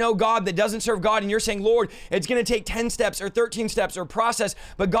doesn't know God, that doesn't serve God, and you're saying, Lord, it's going to take 10 steps or 13 steps or process,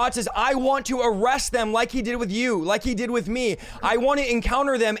 but God says, I want to arrest them like he did with you, like he did with me. I want to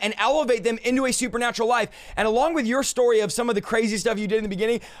encounter them and elevate them into a supernatural life. And along with your story of some of the crazy stuff you did in the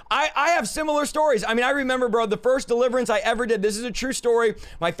beginning, I have similar stories. I mean, I remember, bro, the first deliverance I ever did, this is a true story.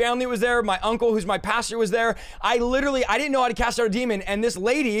 My family was there. My uncle, who's my pastor, was there. I didn't know how to cast out a demon. And this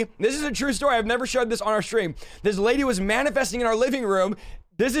lady, this is a true story. I've never shared this on our stream. This lady was manifesting in our living room.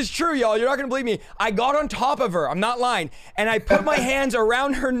 This is true, y'all. You're not going to believe me. I got on top of her. I'm not lying. And I put my hands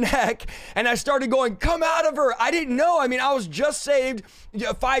around her neck and I started going, come out of her. I didn't know. I mean, I was just saved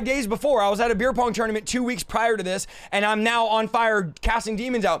 5 days before. I was at a beer pong tournament 2 weeks prior to this, and I'm now on fire casting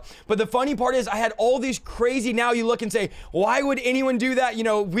demons out. But the funny part is I had all these crazy, now you look and say, why would anyone do that? You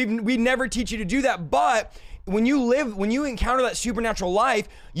know, we never teach you to do that. But when you encounter that supernatural life,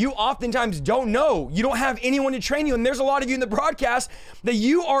 you oftentimes don't know. You don't have anyone to train you. And there's a lot of you in the broadcast that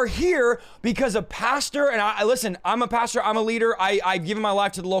you are here because a pastor, and listen, I'm a pastor, I'm a leader, I've given my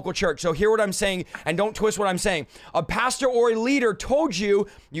life to the local church. So hear what I'm saying and don't twist what I'm saying. A pastor or a leader told you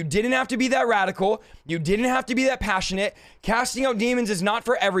didn't have to be that radical. You didn't have to be that passionate. Casting out demons is not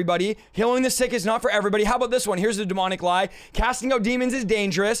for everybody. Healing the sick is not for everybody. How about this one? Here's the demonic lie. Casting out demons is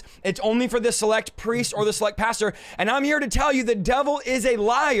dangerous. It's only for the select priest or the select pastor. And I'm here to tell you the devil is a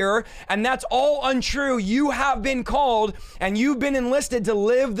liar, and that's all untrue. You have been called and you've been enlisted to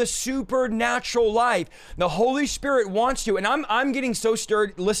live the supernatural life. The Holy Spirit wants to, and I'm getting so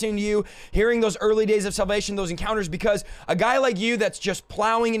stirred listening to you, hearing those early days of salvation, those encounters, because a guy like you that's just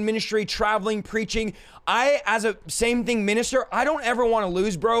plowing in ministry, traveling, preaching, I, as a same thing minister, I don't ever want to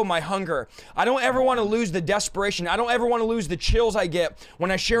lose, bro, my hunger. I don't ever want to lose the desperation. I don't ever want to lose the chills I get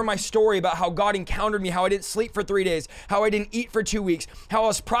when I share my story about how God encountered me, how I didn't sleep for 3 days, how I didn't eat for 2 weeks, how I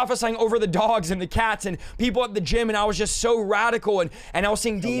was prophesying over the dogs and the cats and people at the gym, and I was just so radical, and I was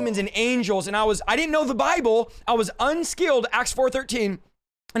seeing demons and angels, and I didn't know the Bible. I was unskilled, Acts 4:13.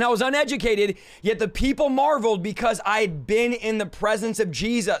 And I was uneducated, yet the people marveled because I had been in the presence of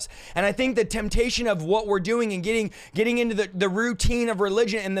Jesus. And I think the temptation of what we're doing and getting into the routine of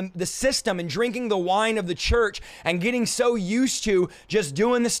religion and the system and drinking the wine of the church and getting so used to just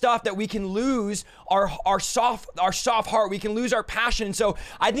doing the stuff that we can lose our soft heart. We can lose our passion. And so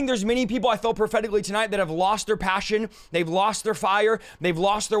I think there's many people I feel prophetically tonight that have lost their passion. They've lost their fire. They've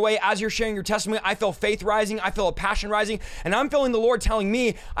lost their way. As you're sharing your testimony, I feel faith rising. I feel a passion rising. And I'm feeling the Lord telling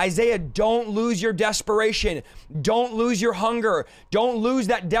me, Isaiah, don't lose your desperation. Don't lose your hunger. Don't lose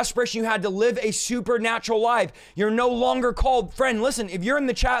that desperation you had to live a supernatural life. You're no longer called, friend, listen, if you're in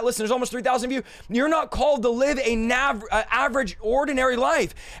the chat, listen, there's almost 3,000 of you. You're not called to live average, ordinary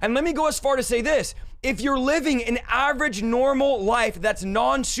life. And let me go as far to say this. If you're living an average, normal life that's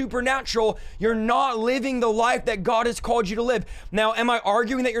non-supernatural, you're not living the life that God has called you to live. Now, am I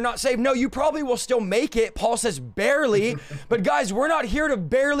arguing that you're not saved? No, you probably will still make it. Paul says barely. But guys, we're not here to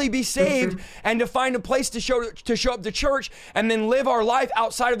barely be saved and to find a place to show up to church and then live our life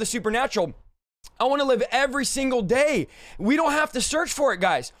outside of the supernatural. I want to live every single day. We don't have to search for it,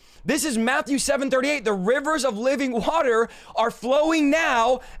 guys. This is Matthew 7:38. The rivers of living water are flowing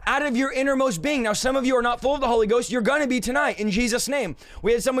now out of your innermost being. Now, some of you are not full of the Holy Ghost. You're going to be tonight in Jesus' name.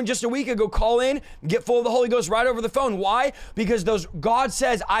 We had someone just a week ago call in, get full of the Holy Ghost right over the phone. Why? Because God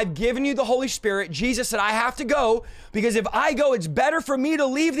says, I've given you the Holy Spirit. Jesus said, I have to go because if I go, it's better for me to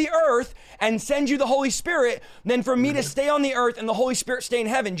leave the earth and send you the Holy Spirit than for me to stay on the earth and the Holy Spirit stay in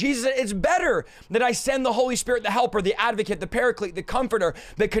heaven. Jesus said, it's better that I send the Holy Spirit, the helper, the advocate, the paraclete, the comforter,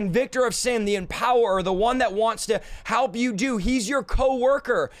 the convictor of sin, the empowerer, the one that wants to help you do. He's your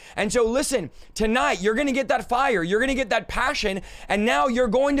co-worker. And so listen, tonight you're going to get that fire, you're going to get that passion, and now you're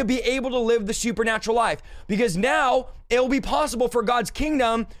going to be able to live the supernatural life because now it'll be possible for God's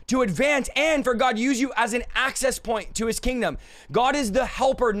kingdom to advance and for God to use you as an access point to his kingdom. God is the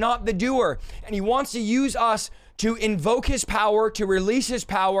helper, not the doer. And he wants to use us to invoke his power, to release his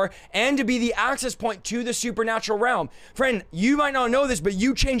power, and to be the access point to the supernatural realm. Friend, you might not know this, but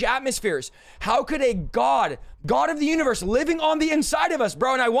you change atmospheres. How could a God of the universe living on the inside of us,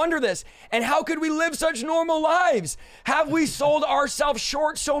 bro, and I wonder this, and how could we live such normal lives? Have we sold ourselves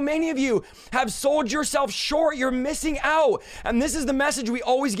short? So many of you have sold yourself short. You're missing out. And this is the message we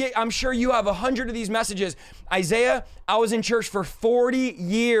always get. I'm sure you have 100 of these messages. Isaiah, I was in church for 40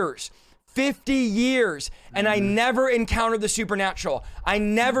 years. 50 years, and I never encountered the supernatural. I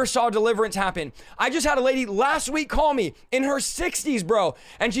never saw deliverance happen. I just had a lady last week call me in her 60s, bro,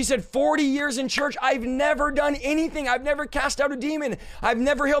 and she said, 40 years in church, I've never done anything. I've never cast out a demon. I've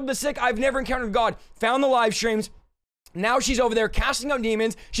never healed the sick. I've never encountered God. Found the live streams. Now she's over there casting out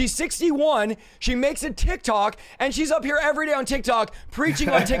demons. She's 61. She makes a TikTok, and she's up here every day on TikTok, preaching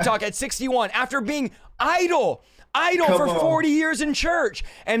on TikTok at 61 after being idle for 40 years in church.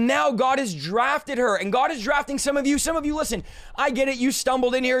 And now God has drafted her, and God is drafting some of you. Some of you, listen, I get it. You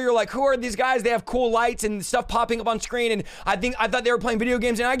stumbled in here. You're like, who are these guys? They have cool lights and stuff popping up on screen. And I thought they were playing video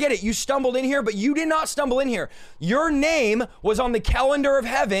games, and I get it. You stumbled in here, but you did not stumble in here. Your name was on the calendar of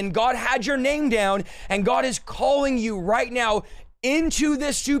heaven. God had your name down, and God is calling you right now into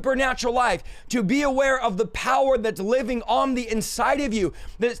this supernatural life, to be aware of the power that's living on the inside of you.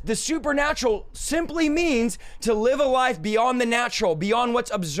 The supernatural simply means to live a life beyond the natural, beyond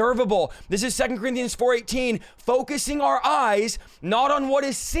what's observable. This is 2 Corinthians 4:18, focusing our eyes not on what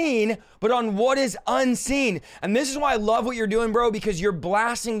is seen, but on what is unseen. And this is why I love what you're doing, bro, because you're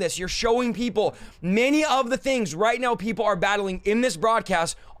blasting this. You're showing people many of the things right now people are battling in this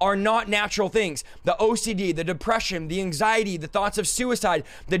broadcast are not natural things. The OCD, the depression, the anxiety, the thoughts of suicide,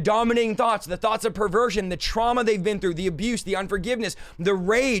 the dominating thoughts, the thoughts of perversion, the trauma they've been through, the abuse, the unforgiveness, the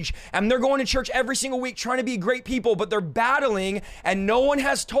rage. And they're going to church every single week trying to be great people, but they're battling, and no one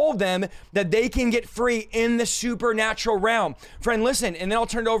has told them that they can get free in the supernatural realm. Friend, listen, and then I'll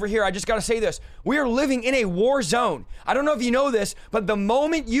turn it over here. I just got to say this. We are living in a war zone. I don't know if you know this, but the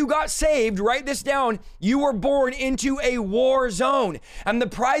moment you got saved, write this down, you were born into a war zone. And the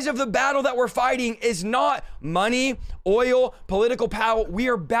prize of the battle that we're fighting is not money, oil, political power. We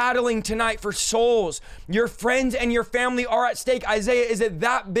are battling tonight for souls. Your friends and your family are at stake. Isaiah, is it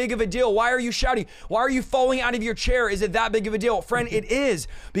that big of a deal? Why are you shouting? Why are you falling out of your chair? Is it that big of a deal? Friend, it is,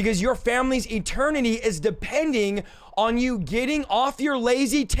 because your family's eternity is depending on you getting off your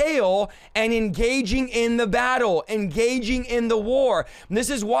lazy tail and engaging in the battle, engaging in the war. And this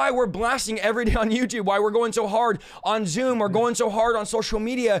is why we're blasting every day on YouTube, why we're going so hard on Zoom or going so hard on social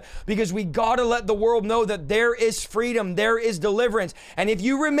media, because we gotta let the world know that there is freedom, there is deliverance. And if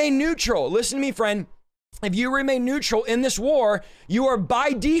you remain neutral, listen to me, friend, if you remain neutral in this war, you are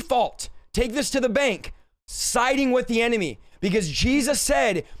by default, take this to the bank, siding with the enemy. Because Jesus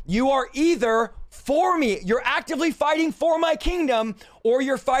said, you are either for me, you're actively fighting for my kingdom, or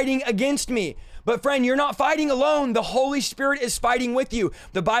you're fighting against me. But friend, you're not fighting alone. The Holy Spirit is fighting with you.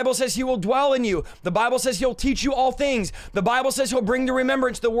 The Bible says he will dwell in you. The Bible says he'll teach you all things. The Bible says he'll bring to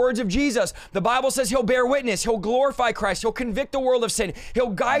remembrance the words of Jesus. The Bible says he'll bear witness. He'll glorify Christ. He'll convict the world of sin.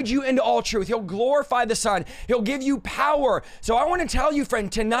 He'll guide you into all truth. He'll glorify the Son. He'll give you power. So I want to tell you,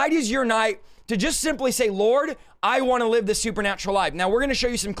 friend, tonight is your night to just simply say, Lord, I want to live this supernatural life. Now, we're going to show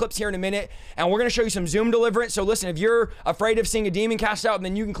you some clips here in a minute, and we're going to show you some Zoom deliverance. So listen, if you're afraid of seeing a demon cast out,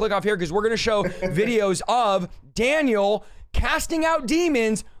 then you can click off here, because we're going to show videos of Daniel casting out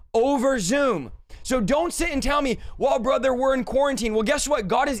demons over Zoom. So don't sit and tell me, well, brother, we're in quarantine. Well, guess what?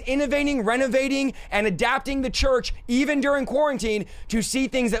 God is innovating, renovating, and adapting the church, even during quarantine, to see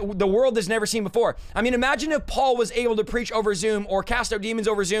things that the world has never seen before. I mean, imagine if Paul was able to preach over Zoom or cast out demons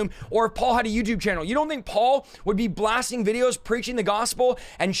over Zoom, or if Paul had a YouTube channel. You don't think Paul would be blasting videos, preaching the gospel,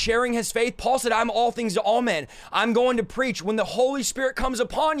 and sharing his faith? Paul said, I'm all things to all men. I'm going to preach. When the Holy Spirit comes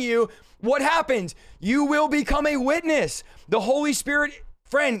upon you, what happens? You will become a witness. The Holy Spirit,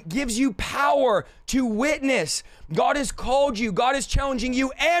 friend, gives you power to witness. God has called you. God is challenging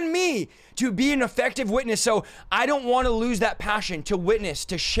you and me to be an effective witness. So I don't want to lose that passion to witness,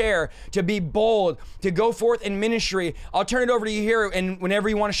 to share, to be bold, to go forth in ministry. I'll turn it over to you here, and whenever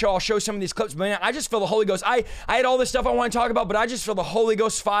you want to show, I'll show some of these clips. But man, I just feel the Holy Ghost. I had all this stuff I want to talk about, but I just feel the Holy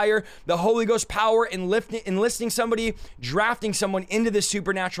Ghost fire, the Holy Ghost power in enlisting somebody, drafting someone into this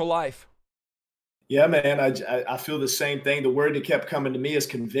supernatural life. Yeah, man, I feel the same thing. The word that kept coming to me is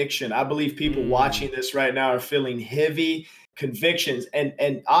conviction. I believe people watching this right now are feeling heavy convictions,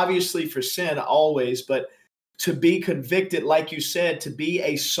 and obviously for sin always, but to be convicted, like you said, to be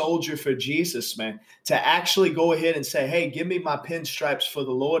a soldier for Jesus, man, to actually go ahead and say, hey, give me my pinstripes for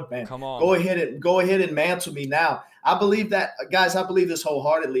the Lord, man. Come on. Go ahead and mantle me now. I believe that, guys, I believe this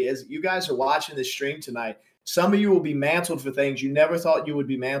wholeheartedly. As you guys are watching this stream tonight, some of you will be mantled for things you never thought you would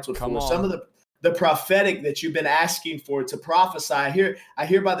be mantled for. Some of the prophetic that you've been asking for to prophesy. I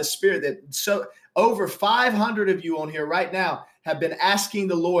hear by the Spirit that so over 500 of you on here right now have been asking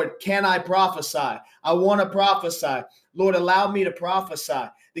the Lord, can I prophesy? I want to prophesy. Lord, allow me to prophesy.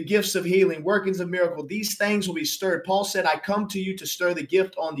 The gifts of healing, workings of miracle, these things will be stirred. Paul said, I come to you to stir the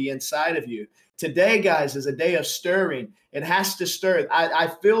gift on the inside of you. Today, guys, is a day of stirring. It has to stir.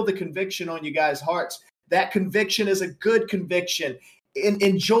 I feel the conviction on you guys' hearts. That conviction is a good conviction.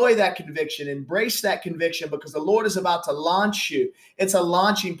 Enjoy that conviction, embrace that conviction, because the Lord is about to launch you. It's a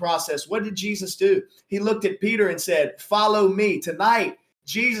launching process. What did Jesus do? He looked at Peter and said, follow me. Tonight,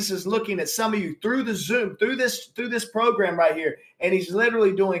 Jesus is looking at some of you through the Zoom, through this program right here. And he's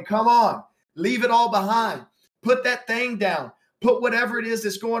literally doing, come on, leave it all behind. Put that thing down. Put whatever it is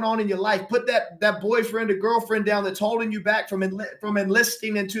that's going on in your life. Put that boyfriend or girlfriend down that's holding you back from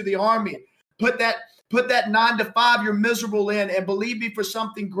enlisting into the army. Put that 9 to 5 you're miserable in, and believe me for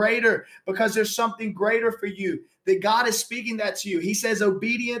something greater, because there's something greater for you. That God is speaking that to you. He says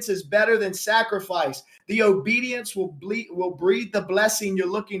obedience is better than sacrifice. The obedience will breed the blessing you're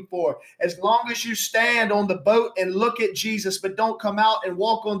looking for. As long as you stand on the boat and look at Jesus, but don't come out and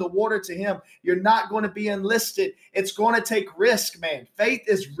walk on the water to him, you're not going to be enlisted. It's going to take risk, man. Faith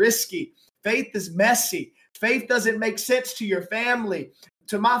is risky. Faith is messy. Faith doesn't make sense to your family.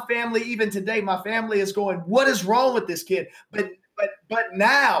 To my family, even today, my family is going, what is wrong with this kid? But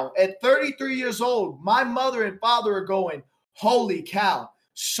now, at 33 years old, my mother and father are going, holy cow,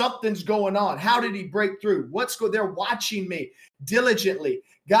 something's going on. How did he break through? They're watching me diligently.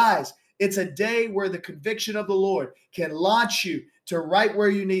 Guys, it's a day where the conviction of the Lord can launch you to right where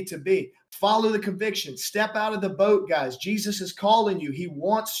you need to be. Follow the conviction. Step out of the boat, guys. Jesus is calling you. He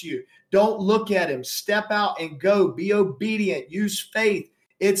wants you. Don't look at him. Step out and go. Be obedient. Use faith.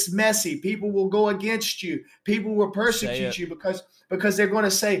 It's messy. People will go against you. People will persecute you because they're going to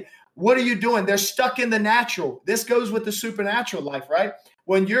say, what are you doing? They're stuck in the natural. This goes with the supernatural life, right?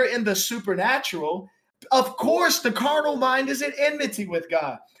 When you're in the supernatural, of course, the carnal mind is in enmity with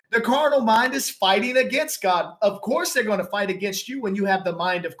God. The carnal mind is fighting against God. Of course, they're going to fight against you when you have the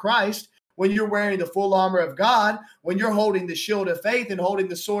mind of Christ, when you're wearing the full armor of God, when you're holding the shield of faith and holding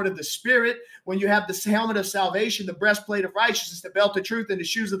the sword of the Spirit, when you have the helmet of salvation, the breastplate of righteousness, the belt of truth, and the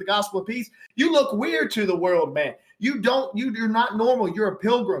shoes of the gospel of peace. You look weird to the world, man. You're not normal. You're a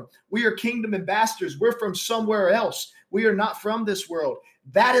pilgrim. We are kingdom ambassadors. We're from somewhere else. We are not from this world.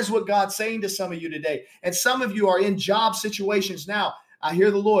 That is what God's saying to some of you today. And some of you are in job situations now. I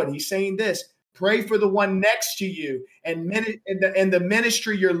hear the Lord. He's saying this. Pray for the one next to you, and the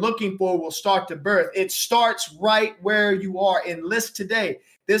ministry you're looking for will start to birth. It starts right where you are. Enlist today.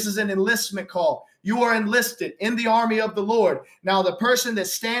 This is an enlistment call. You are enlisted in the army of the Lord. Now, the person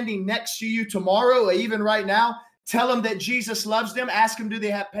that's standing next to you tomorrow, or even right now, tell them that Jesus loves them. Ask them, do they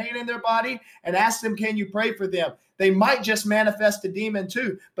have pain in their body? And ask them, can you pray for them? They might just manifest a demon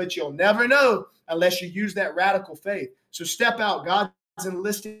too, but you'll never know unless you use that radical faith. So step out. God's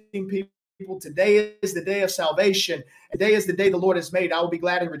enlisting people. Today is the day of salvation. Today is the day the Lord has made. I will be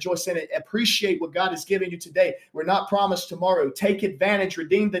glad and rejoice in it. Appreciate what God has given you today. We're not promised tomorrow. Take advantage.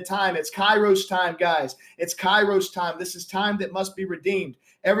 Redeem the time. It's Kairos time, guys. It's Kairos time. This is time that must be redeemed.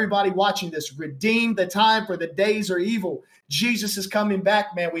 Everybody watching this, redeem the time, for the days are evil. Jesus is coming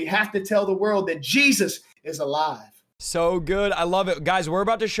back, man. We have to tell the world that Jesus is alive. So good. I love it. Guys, we're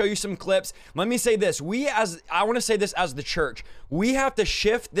about to show you some clips. Let me say this. I want to say this as the church. We have to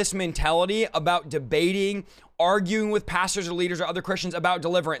shift this mentality about debating, arguing with pastors or leaders or other Christians about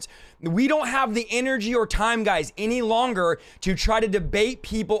deliverance. We don't have the energy or time, guys, any longer to try to debate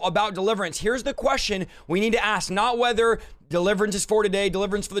people about deliverance. Here's the question we need to ask, not whether deliverance is for today,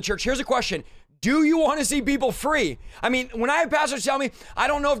 deliverance for the church. Here's a question. Do you want to see people free? I mean, when I have pastors tell me, I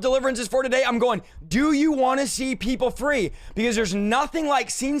don't know if deliverance is for today, I'm going, do you want to see people free? Because there's nothing like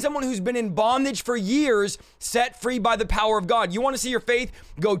seeing someone who's been in bondage for years set free by the power of God. You want to see your faith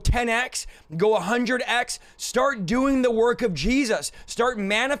go 10x, go 100x, start doing the work of Jesus. Start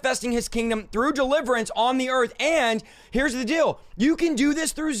manifesting his kingdom through deliverance on the earth. And here's the deal. You can do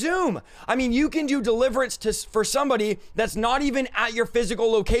this through Zoom. I mean, you can do deliverance for somebody that's not even at your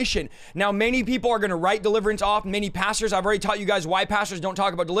physical location. Now, many people are going to write deliverance off. Many pastors, I've already taught you guys why pastors don't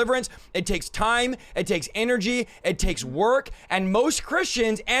talk about deliverance. It takes time, it takes energy, it takes work. And most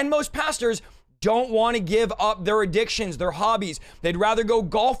Christians and most pastors don't want to give up their addictions, their hobbies. They'd rather go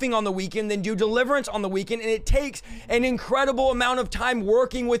golfing on the weekend than do deliverance on the weekend. And it takes an incredible amount of time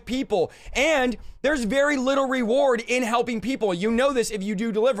working with people. And there's very little reward in helping people. You know this if you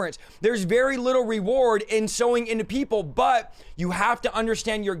do deliverance. There's very little reward in sowing into people, but you have to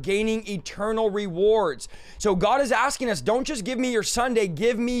understand you're gaining eternal rewards. So God is asking us, don't just give me your Sunday,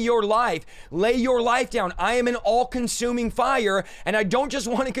 give me your life. Lay your life down. I am an all-consuming fire, and I don't just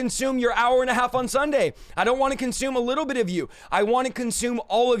want to consume your hour and a half on Sunday. I don't want to consume a little bit of you. I want to consume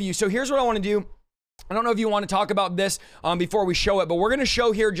all of you. So here's what I want to do. I don't know if you want to talk about this before we show it, but we're going to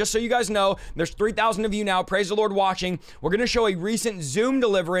show here, just so you guys know, there's 3,000 of you now, praise the Lord, watching. We're going to show a recent Zoom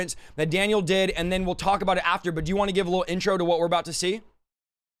deliverance that Daniel did, and then we'll talk about it after. But do you want to give a little intro to what we're about to see?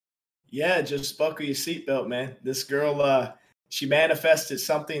 Yeah, just buckle your seatbelt, man. This girl, she manifested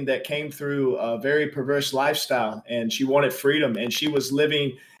something that came through a very perverse lifestyle, and she wanted freedom, and she was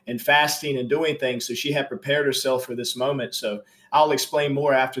living and fasting and doing things. So she had prepared herself for this moment. So I'll explain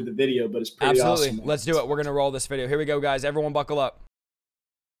more after the video, but it's pretty awesome. Let's do it. We're going to roll this video. Here we go, guys. Everyone buckle up.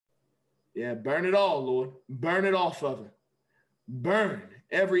 Yeah, burn it all, Lord. Burn it off of her. Burn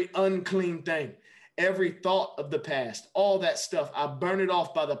every unclean thing, every thought of the past, all that stuff. I burn it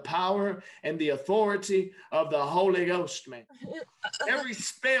off by the power and the authority of the Holy Ghost, man. Every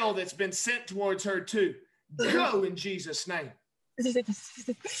spell that's been sent towards her too, go in Jesus' name.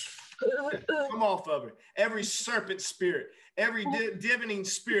 Come off of her. Every serpent spirit, every divining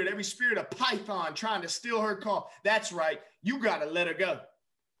spirit, every spirit of Python trying to steal her call. That's right. You got to let her go.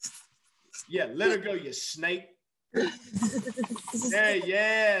 Yeah, let her go, you snake. Yeah,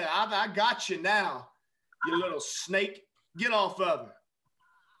 I got you now, you little snake. Get off of her.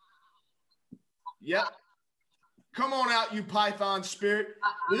 Yep. Come on out, you Python spirit.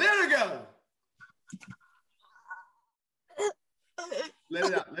 Let her go. Let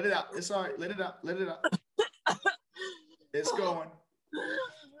it out. Let it out. It's all right. Let it out. Let it out. It's going.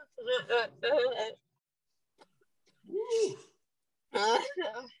 Woo.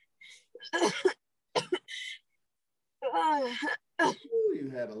 Ooh, you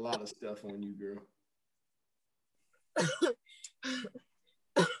had a lot of stuff on you, girl.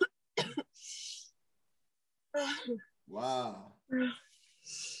 Wow.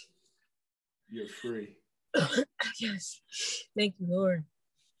 You're free. Yes. Thank you, Lord.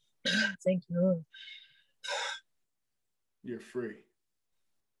 Thank you, Lord. You're free.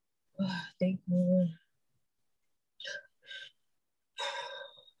 Thank you, Lord.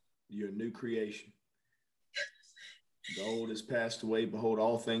 You're a new creation. The old has passed away. Behold,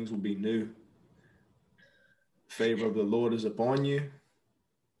 all things will be new. The favor of the Lord is upon you.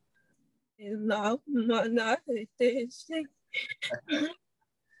 No, no, este,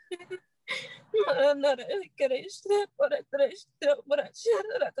 no, Krishna, para Krishna, para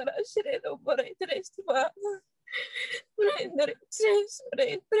Shara, para Shredo, para Krishna, para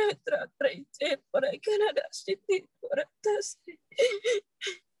Krishna, para Canada, City, para Tassi.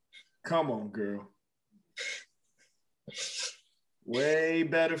 Come on, girl. Way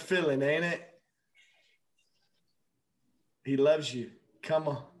better feeling, ain't it? He loves you. Come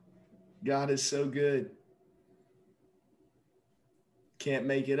on. God is so good. Can't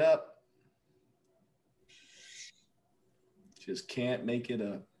make it up. Just can't make it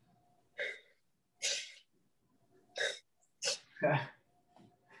up.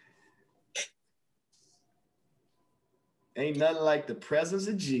 Ain't nothing like the presence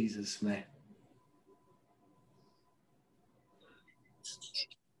of Jesus, man.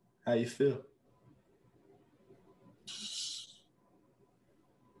 How you feel?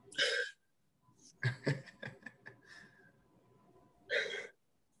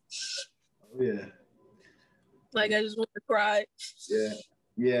 Oh, yeah. Like, I just want to cry.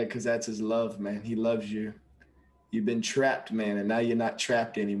 Yeah, because that's his love, man. He loves you. You've been trapped, man, and now you're not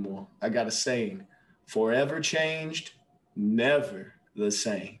trapped anymore. I got a saying, forever changed, never the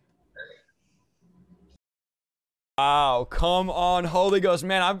same. Wow, come on, Holy Ghost.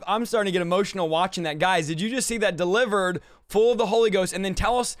 Man, I'm starting to get emotional watching that. Guys, did you just see that delivered, full of the Holy Ghost? And then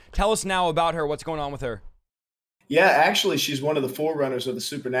tell us now about her. What's going on with her? Yeah, actually, she's one of the forerunners of the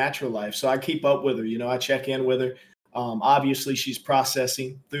supernatural life. So I keep up with her. You know, I check in with her. Obviously, she's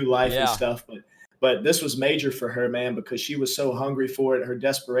processing through life and stuff, but this was major for her, man, because she was so hungry for it. Her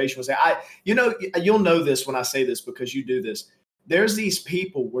desperation was, you'll know this when I say this because you do this. There's these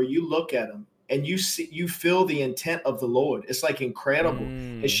people where you look at them and you feel the intent of the Lord. It's like incredible.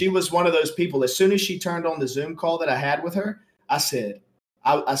 And she was one of those people. As soon as she turned on the Zoom call that I had with her, I said,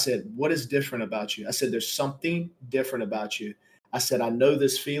 what is different about you? I said, there's something different about you. I said, I know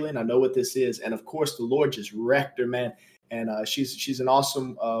this feeling. I know what this is. And of course, the Lord just wrecked her, man. And she's an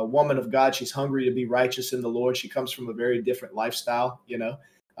awesome woman of God. She's hungry to be righteous in the Lord. She comes from a very different lifestyle, you know.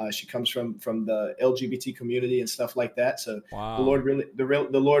 She comes from the LGBT community and stuff like that. So wow.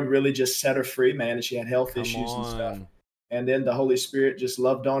 the Lord really just set her free, man. And she had health issues and stuff. And then the Holy Spirit just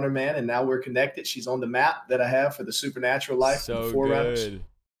loved on her, man. And now we're connected. She's on the map that I have for the supernatural life. So the forerunners. Good.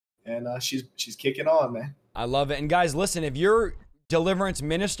 And she's kicking on, man. I love it. And guys, listen, if you're deliverance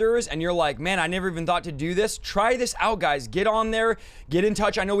ministers and you're like, man, I never even thought to do this, try this out, guys. Get on there, get in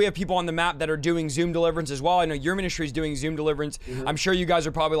touch. I know we have people on the map that are doing Zoom deliverance as well. I know your ministry is doing Zoom deliverance. I'm sure you guys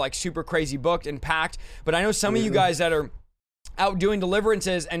are probably like super crazy booked and packed, but I know some of you guys that are out doing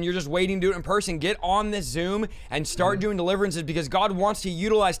deliverances and you're just waiting to do it in person, get on this Zoom and start doing deliverances because God wants to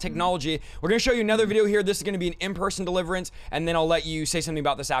utilize technology. We're going to show you another video here. This is going to be an in-person deliverance, and then I'll let you say something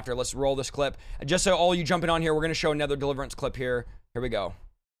about this after. Let's roll this clip. Just so all you jumping on here, we're going to show another deliverance clip here. Here we go.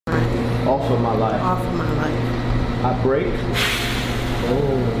 Off of my life. Off of my life. I break.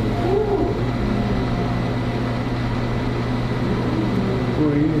 Who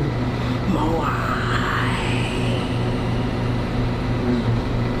are you?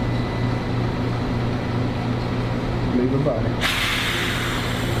 Leave her body.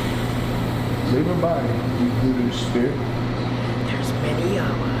 Leave her body. You voodoo spirit. There's many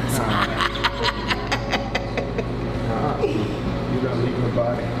of us. You're going to leave her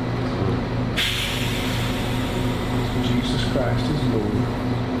body. Jesus Christ is Lord.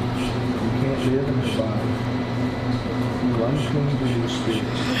 You can't live in her body. You unclean voodoo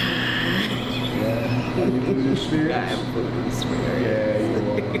spirits. Yeah. Are you voodoo spirits? I am voodoo spirit. Yeah, you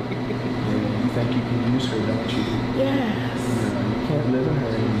are. You think you can use her, don't you? Yes. You can't live in her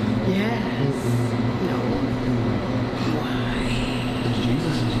anymore. Yes. No. Why? Because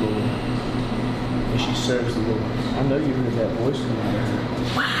Jesus is Lord. And she serves the Lord. I know you heard that voice come out of her.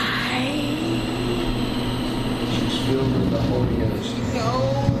 Why? She's filled with the Holy Ghost.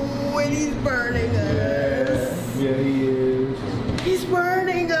 No, and he's burning us. Yeah, he is. He's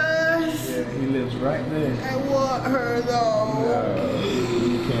burning us. Yeah, he lives right there. I want her though. No,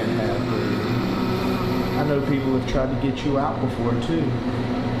 you can't have her. I know people have tried to get you out before too.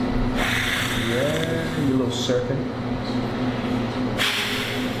 Yeah, you little serpent.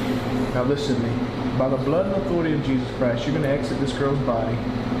 Now listen to me. By the blood and authority of Jesus Christ, you're going to exit this girl's body.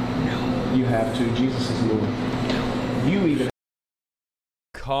 No. You have to. Jesus is Lord. You even.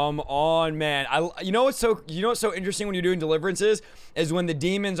 Come on, man. You know what's so interesting when you're doing deliverances is when the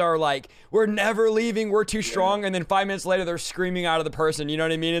demons are like, we're never leaving, we're too strong, and then 5 minutes later they're screaming out of the person. You know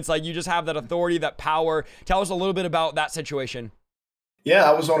what I mean? It's like you just have that authority, that power. Tell us a little bit about that situation. Yeah,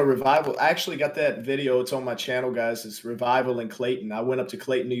 I was on a revival. I actually got that video. It's on my channel, guys. It's Revival in Clayton. I went up to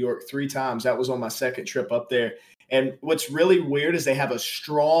Clayton, New York 3 times. That was on my second trip up there. And what's really weird is they have a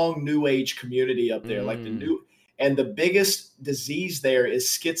strong New Age community up there. Like and the biggest disease there is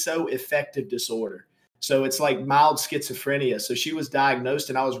schizoaffective disorder. So it's like mild schizophrenia. So she was diagnosed,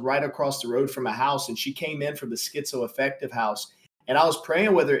 and I was right across the road from a house, and she came in from the schizoaffective house. And I was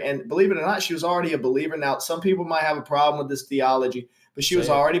praying with her, and believe it or not, she was already a believer. Now, some people might have a problem with this theology, but she was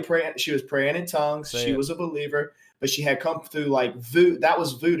already praying. She was praying in tongues. She was a believer, but she had come through like voodoo. That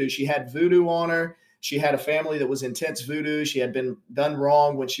was voodoo. She had voodoo on her. She had a family that was intense voodoo. She had been done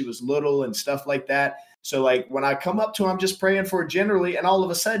wrong when she was little and stuff like that. So like when I come up to her, I'm just praying for her generally, and all of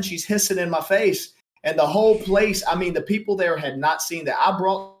a sudden she's hissing in my face. And the whole place, I mean, the people there had not seen that. I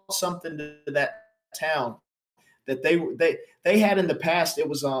brought something to that town that they had in the past. It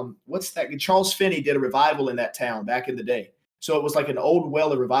was what's that? Charles Finney did a revival in that town back in the day. So it was like an old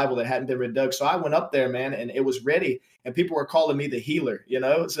well of revival that hadn't been redug. So I went up there, man, and it was ready. And people were calling me the healer, you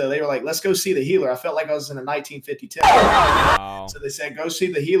know? So they were like, let's go see the healer. I felt like I was in a 1952. Wow. So they said, go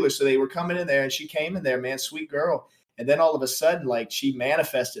see the healer. So they were coming in there, and she came in there, man, sweet girl. And then all of a sudden, like, she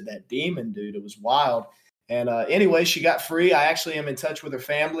manifested that demon, dude. It was wild. And anyway, she got free. I actually am in touch with her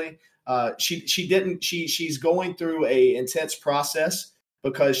family. She's going through a intense process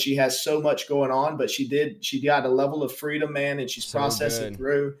because she has so much going on, but she got a level of freedom, man, and she's processing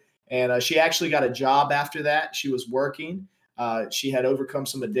through. And she actually got a job after that. She was working. She had overcome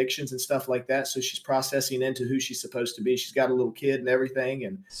some addictions and stuff like that. So she's processing into who she's supposed to be. She's got a little kid and everything.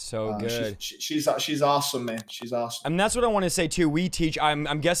 And so good. She's awesome, man. She's awesome. And that's what I want to say too. We teach,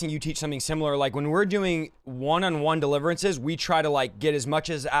 I'm guessing you teach something similar. Like when we're doing one-on-one deliverances, we try to like get as much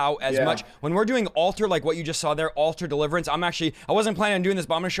much. When we're doing altar, like what you just saw there, altar deliverance, I wasn't planning on doing this,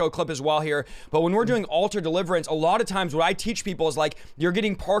 but I'm going to show a clip as well here. But when we're doing altar deliverance, a lot of times what I teach people is like, you're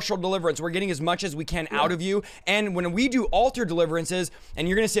getting partial deliverance. We're getting as much as we can out of you. And when we do altar deliverances, and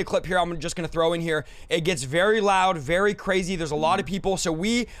you're going to see a clip here I'm just going to throw in here, it gets very loud, very crazy. There's a lot of people. So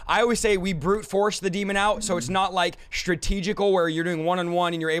I always say we brute force the demon out. So it's not like strategical where you're doing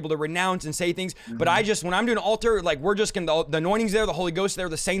one-on-one and you're able to renounce and say things. But when I'm doing altar, like we're just going to, the anointing's there, the Holy Ghost there,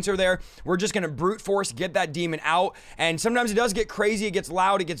 the saints are there. We're just going to brute force, get that demon out. And sometimes it does get crazy. It gets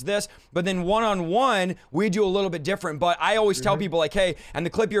loud. It gets this. But then one-on-one, we do a little bit different. But I always tell people like, hey, and the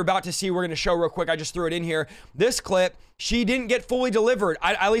clip you're about to see, we're going to show real quick. I just threw it in here. This clip, she didn't get fully delivered.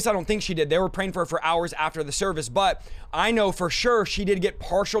 At least I don't think she did. They were praying for her for hours after the service, but I know for sure she did get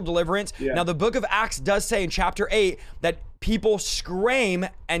partial deliverance. Yeah. Now the book of Acts does say in chapter 8 that people scream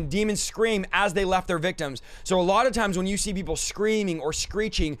and demons scream as they left their victims. So a lot of times when you see people screaming or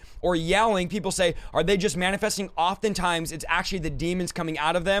screeching or yelling, people say, are they just manifesting? Oftentimes it's actually the demons coming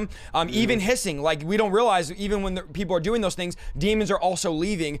out of them. Even hissing, like we don't realize even when people are doing those things, demons are also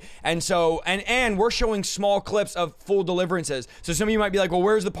leaving. And so, and we're showing small clips of full deliverances. So some of you might be like, well,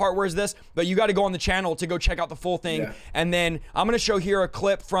 where's the part, where's this? But you got to go on the channel to go check out the full thing. Yeah. And then I'm going to show here a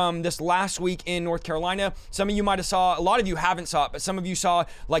clip from this last week in North Carolina. Some of you might have saw, a lot of you haven't saw it, but some of you saw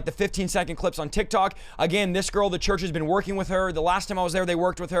like the 15-second clips on TikTok. Again, this girl, the church has been working with her. The last time I was there, they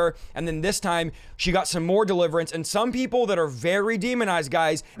worked with her. And then this time she got some more deliverance. And some people that are very demonized,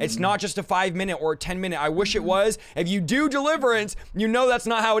 guys, it's not just a 5-minute or a 10-minute. I wish it was. If you do deliverance, you know that's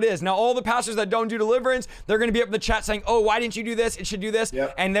not how it is. Now, all the pastors that don't do deliverance, they're going to be up in the chat saying, oh, why didn't you do this? It should do this.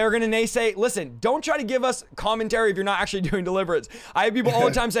 Yep. And they're going to naysay. Listen, don't try to give us commentary if you're not actually doing deliverance. I have people all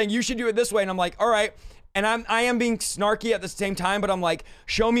the time saying, you should do it this way. And I'm like, all right. And I am being snarky at the same time, but I'm like,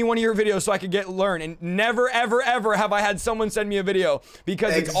 show me one of your videos so I could learn. And never, ever, ever have I had someone send me a video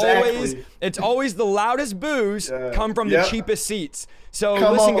because it's always the loudest boos come from the cheapest seats. So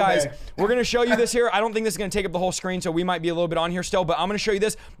listen, guys, we're going to show you this here. I don't think this is going to take up the whole screen, so we might be a little bit on here still, but I'm going to show you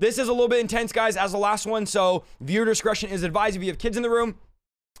this. This is a little bit intense, guys, as the last one. So viewer discretion is advised. If you have kids in the room,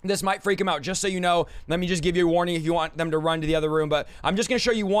 this might freak them out, just so you know. Let me just give you a warning if you want them to run to the other room. But I'm just going to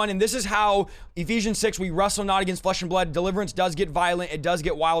show you one. And this is how Ephesians 6, we wrestle not against flesh and blood. Deliverance does get violent. It does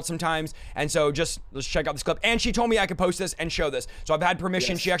get wild sometimes. And so let's check out this clip. And she told me I could post this and show this. So I've had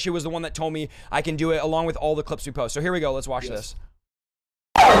permission. Yes. She actually was the one that told me I can do it along with all the clips we post. So here we go. Let's watch this.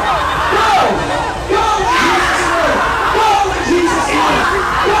 Go in Jesus' name!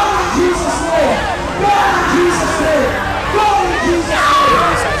 Go in Jesus' name! Go in Jesus' name! Go in Jesus' name!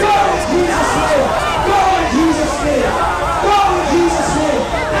 Go in Jesus' name! Go in Jesus' name! Go in Jesus' name!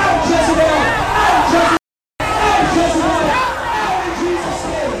 Out Jezebel! Out Jezebel! Out Jezebel! Out in Jesus'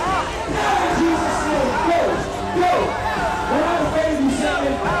 name! Out in Jesus' name! Go! Go! We're not afraid of you,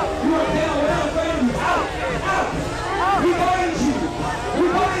 Satan! You are down! We're not afraid of you! Out! Out! We bind you! We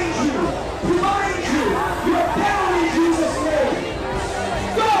bind you! We bind you! You are down in Jesus' name!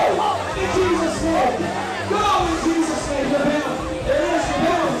 Go in Jesus' name. You're bound. There it is. You're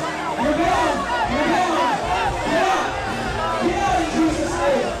bound. You're bound. You're bound. Get out. Get out in Jesus'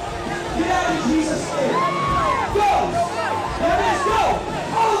 name. Get out in Jesus' name. Go. There it is. Go.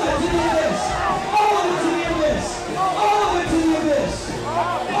 All of it to the abyss. All of it to the abyss. All of it to the abyss.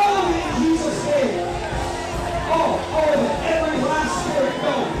 All of it in Jesus' name. All of it. Every last spirit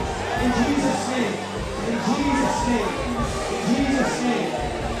go. In Jesus' name. In Jesus' name. In Jesus' name.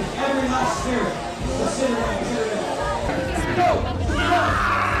 Every last spirit. Let's sit around. Sit around. Go. Go.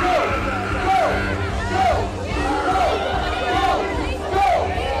 Go. Go. Go. Go. Go.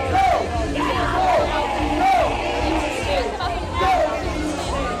 Go. Go. Go.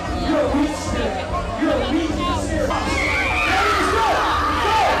 You're a weak spirit. You're a weak spirit. There it is. Go.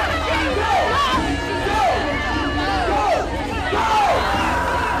 Go. Go. Go. Go. Go.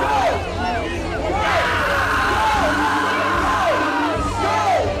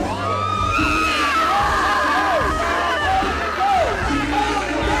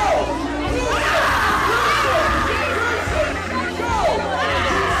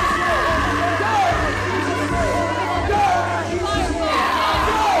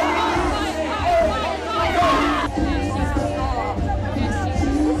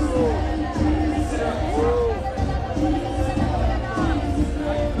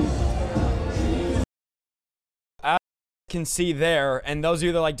 Can see there, and those of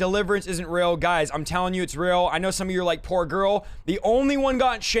you that are like, deliverance isn't real, guys, I'm telling you it's real. I know some of you are like, poor girl. The only one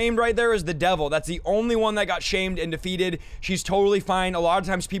got shamed right there is the devil. That's the only one that got shamed and defeated. She's totally fine. A lot of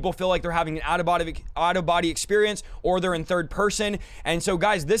times people feel like they're having an out-of-body experience, or they're in third person. And so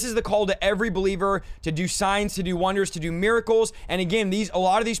guys, this is the call to every believer to do signs, to do wonders, to do miracles. And again, a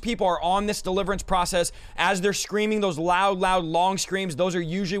lot of these people are on this deliverance process as they're screaming those loud, long screams. Those are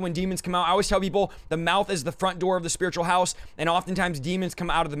usually when demons come out. I always tell people the mouth is the front door of the spiritual house, and oftentimes demons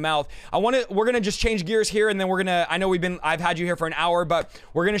come out of the mouth. We're gonna just change gears here, and then I've had you here for an hour, but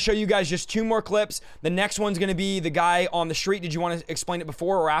we're gonna show you guys just 2 more clips. The next one's gonna be the guy on the street. Did you want to explain it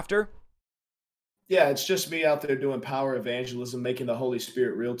before or after? Yeah, it's just me out there doing power evangelism, making the Holy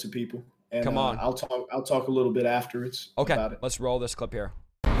Spirit real to people. And Come on. I'll talk a little bit afterwards. Okay, about it. let's roll this clip here.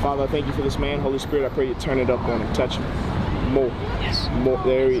 Father, I thank you for this man. Holy Spirit, I pray you turn it up on him. Touch him. More. Yes. More.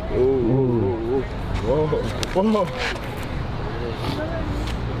 There he. Ooh. Whoa. Whoa.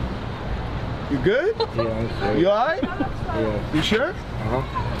 You good? Yeah, I'm sure. You all right? Yeah. You sure? Uh-huh.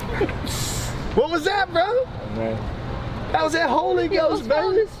 What was that, bro? Man. That was that Holy Ghost, baby.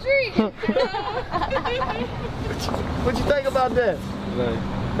 On the street. What you think about that? Like,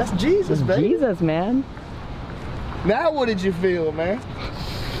 That's Jesus, baby. Jesus, man. Now what did you feel, man?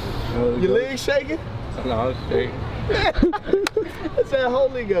 Your legs shaking? no, I'm straight. That's that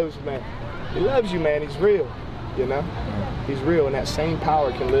Holy Ghost, man. He loves you, man. He's real, you know? He's real, and that same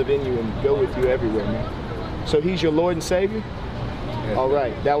power can live in you and go with you everywhere, man. So he's your Lord and Savior? Yes. All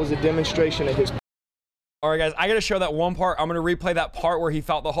right. That was a demonstration of his. All right, guys, I got to show that one part. I'm going to replay that part where he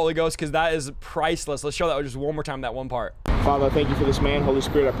felt the Holy Ghost, because that is priceless. Let's show that just one more time, that one part. Father, I thank you for this man. Holy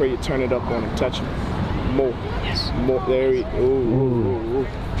Spirit, I pray you turn it up on him. Touch him. More. Yes. More. There he. Ooh.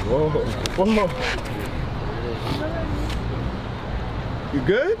 Whoa. Whoa. You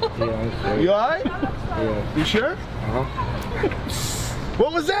good? Yeah, I'm straight. You all right? Yeah. You sure? Uh-huh.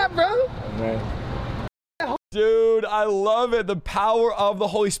 What was that, bro? Man. Dude, I love it. The power of the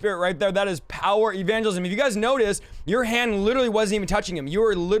Holy Spirit right there. That is power evangelism. If you guys notice, your hand literally wasn't even touching him. You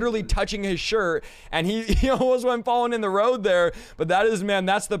were literally touching his shirt, and he almost went falling in the road there. But that is, man,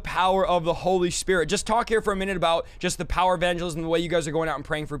 that's the power of the Holy Spirit. Just talk here for a minute about just the power of evangelism, the way you guys are going out and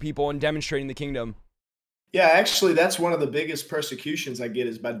praying for people and demonstrating the kingdom. Yeah, actually, that's one of the biggest persecutions I get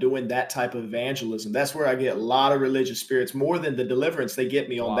is by doing that type of evangelism. That's where I get a lot of religious spirits, more than the deliverance. They get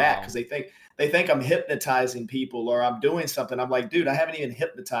me on that because they think I'm hypnotizing people or I'm doing something. I'm like, dude, I haven't even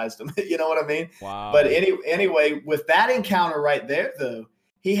hypnotized them. You know what I mean? Wow. But anyway, with that encounter right there, though,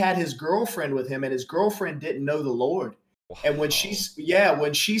 he had his girlfriend with him, and his girlfriend didn't know the Lord. Wow. And when she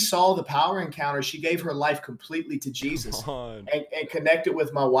saw the power encounter, she gave her life completely to Jesus and connected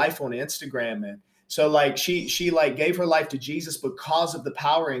with my wife on Instagram, man. So like she like gave her life to Jesus because of the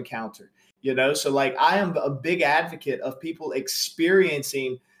power encounter, you know? So like I am a big advocate of people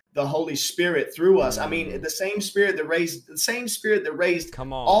experiencing the Holy Spirit through us. I mean, the same spirit that raised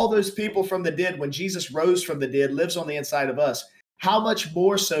all those people from the dead when Jesus rose from the dead lives on the inside of us. How much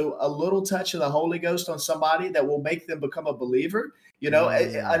more so a little touch of the Holy Ghost on somebody that will make them become a believer? You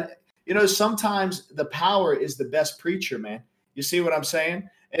know, sometimes the power is the best preacher, man. You see what I'm saying?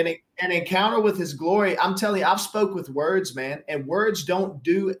 And an encounter with his glory, I'm telling you, I've spoke with words, man, and words don't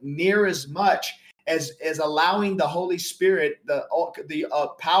do near as much as allowing the Holy Spirit, the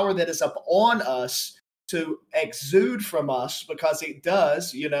power that is up on us to exude from us, because it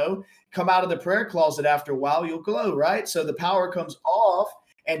does, come out of the prayer closet after a while, you'll glow, right? So the power comes off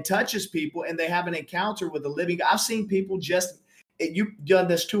and touches people, and they have an encounter with the living. I've seen people you've done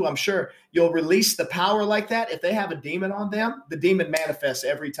this too, I'm sure. You'll release the power like that. If they have a demon on them, the demon manifests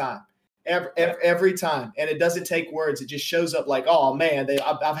every time. Every time. And it doesn't take words. It just shows up like, oh man,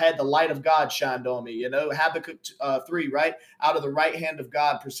 I've had the light of God shined on me. Habakkuk 3, right? Out of the right hand of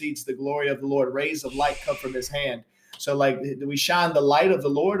God proceeds the glory of the Lord. Rays of light come from his hand. So like we shine the light of the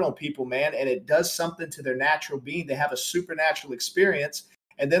Lord on people, man, and it does something to their natural being. They have a supernatural experience.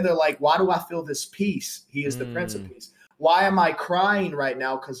 And then they're like, why do I feel this peace? He is the Prince of Peace. Why am I crying right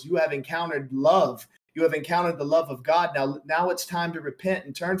now? Because you have encountered love. You have encountered the love of God. Now it's time to repent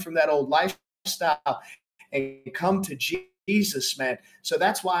and turn from that old lifestyle and come to Jesus, man. So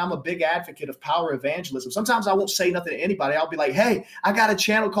that's why I'm a big advocate of power evangelism. Sometimes I won't say nothing to anybody. I'll be like, hey, I got a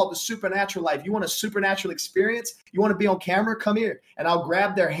channel called The Supernatural Life. You want a supernatural experience? You want to be on camera? Come here. And I'll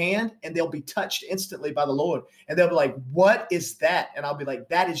grab their hand and they'll be touched instantly by the Lord. And they'll be like, what is that? And I'll be like,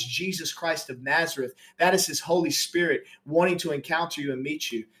 that is Jesus Christ of Nazareth. That is his Holy Spirit wanting to encounter you and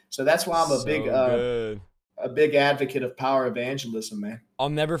meet you. So that's why I'm a big advocate of power evangelism, man. I'll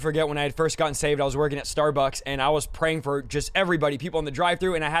never forget when I had first gotten saved. I was working at Starbucks and I was praying for just everybody, people in the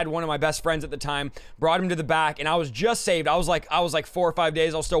drive-thru, and I had one of my best friends at the time, brought him to the back, and I was just saved. I was like 4 or 5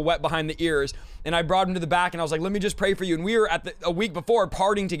 days. I was still wet behind the ears, and I brought him to the back and I was like, let me just pray for you. And we were a week before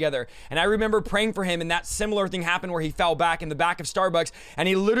partying together, and I remember praying for him, and that similar thing happened where he fell back in the back of Starbucks, and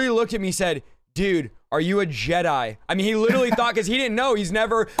he literally looked at me and said, dude, are you a Jedi? I mean, he literally thought, because he didn't know, he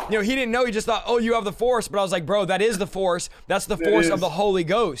didn't know, he just thought, oh, you have the Force. But I was like, bro, that is the Force. That's the force of the Holy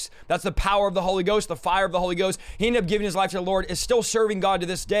Ghost. That's the power of the Holy Ghost, the fire of the Holy Ghost. He ended up giving his life to the Lord, is still serving God to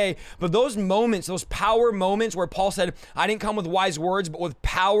this day. But those moments, those power moments where Paul said, I didn't come with wise words, but with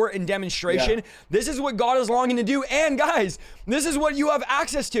power and demonstration. This is what God is longing to do. And guys, this is what you have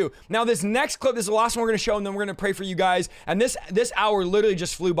access to. Now, this next clip, this is the last one we're going to show, and then we're going to pray for you guys. And this hour literally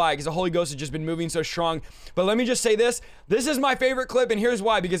just flew by because the Holy Ghost has just been moving so strong. But let me just say this is my favorite clip, and here's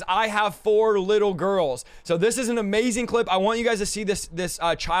why, because I have 4 little girls. So this is an amazing clip. I want you guys to see this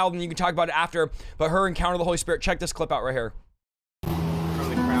child, and you can talk about it after, but her encounter with the Holy Spirit. Check this clip out right here. From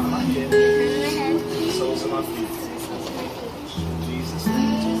the crown of my head to the soles of my feet. In Jesus'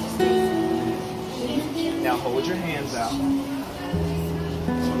 name. Now hold your hands out. I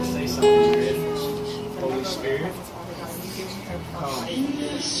want to say something good. Holy Spirit, come.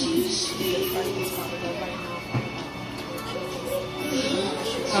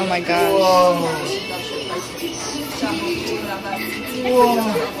 Oh my gosh. Whoa.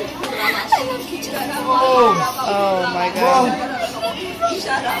 Oh my god.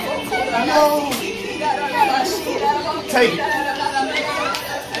 Take it.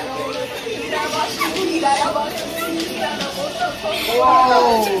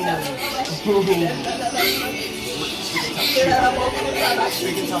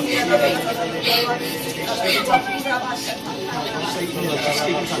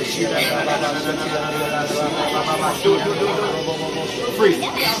 Free.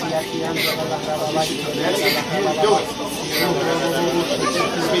 Do it.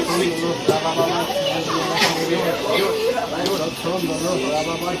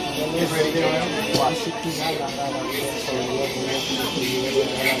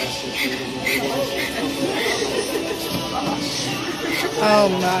 Oh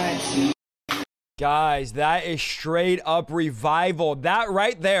my. Guys, that is straight up revival. That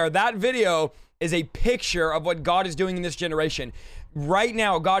right there, that video is a picture of what God is doing in this generation. Right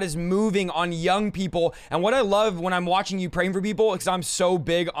now, God is moving on young people. And what I love when I'm watching you praying for people, because I'm so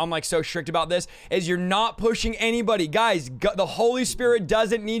big, I'm like so strict about this, is you're not pushing anybody. Guys, the Holy Spirit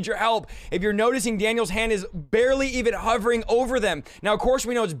doesn't need your help. If you're noticing, Daniel's hand is barely even hovering over them. Now, of course,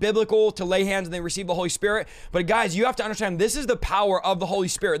 we know it's biblical to lay hands and they receive the Holy Spirit. But guys, you have to understand, this is the power of the Holy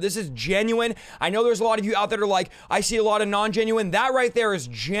Spirit. This is genuine. I know there's a lot of you out there that are like, I see a lot of non-genuine. That right there is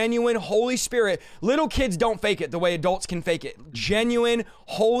genuine Holy Spirit. Little kids don't fake it the way adults can fake it. Genuine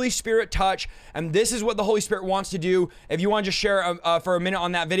Holy Spirit touch, and this is what the Holy Spirit wants to do. If you want to just share for a minute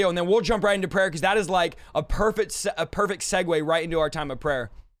on that video, and then we'll jump right into prayer, because that is like a perfect segue right into our time of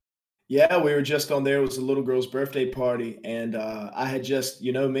prayer. Yeah, we were just on there. It was a little girl's birthday party, and I had just,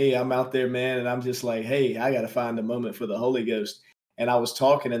 you know me, I'm out there, man, and I'm just like, hey, I got to find a moment for the Holy Ghost. And I was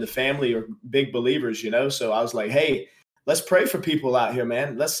talking, and the family are big believers, so I was like, hey, let's pray for people out here,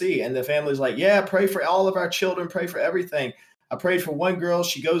 man. Let's see. And the family's like, yeah, pray for all of our children, pray for everything. I prayed for one girl.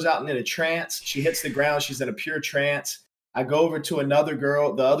 She goes out in a trance. She hits the ground. She's in a pure trance. I go over to another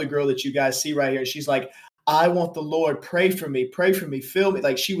girl, the other girl that you guys see right here. And she's like, I want the Lord, pray for me, fill me.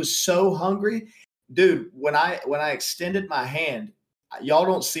 Like, she was so hungry. Dude, when I extended my hand, y'all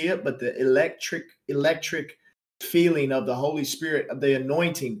don't see it, but the electric feeling of the Holy Spirit, of the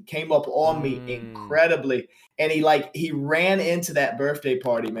anointing came up on me incredibly. And he ran into that birthday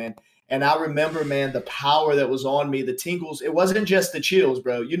party, man. And I remember, man, the power that was on me, the tingles. It wasn't just the chills,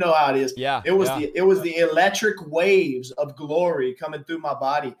 bro. You know how it is. Yeah. It was the electric waves of glory coming through my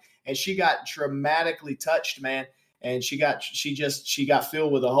body. And she got dramatically touched, man. And she got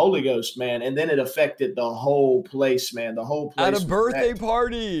filled with the Holy Ghost, man. And then it affected the whole place, man. The whole place. At a birthday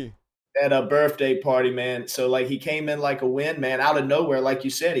party. At a birthday party, man. So like, he came in like a wind, man, out of nowhere. Like you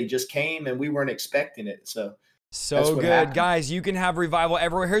said, he just came and we weren't expecting it. So good. happened. Guys, you can have revival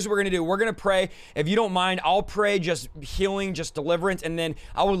everywhere. Here's what we're going to do. We're going to pray. If you don't mind, I'll pray just healing, just deliverance. And then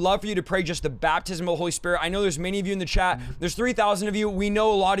I would love for you to pray just the baptism of the Holy Spirit. I know there's many of you in the chat. There's 3,000 of you. We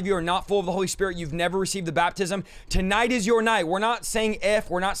know a lot of you are not full of the Holy Spirit. You've never received the baptism. Tonight is your night. We're not saying if.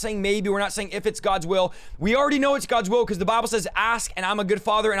 We're not saying maybe. We're not saying if it's God's will. We already know it's God's will because the Bible says, ask and I'm a good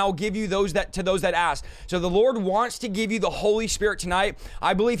father and I'll give you those that ask. So the Lord wants to give you the Holy Spirit tonight.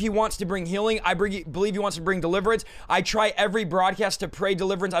 I believe he wants to bring healing. I believe he wants to bring deliverance. I try every broadcast to pray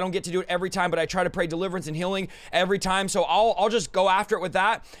deliverance. I don't get to do it every time, but I try to pray deliverance and healing every time. So I'll just go after it with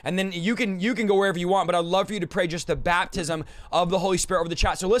that. And then you can go wherever you want, but I'd love for you to pray just the baptism of the Holy Spirit over the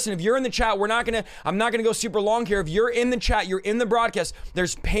chat. So listen, if you're in the chat, I'm not going to go super long here. If you're in the chat, you're in the broadcast,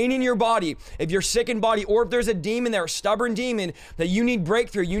 there's pain in your body, if you're sick in body, or if there's a demon there, a stubborn demon that you need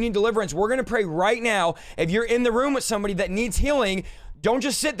breakthrough, you need deliverance, we're going to pray right now. If you're in the room with somebody that needs healing, don't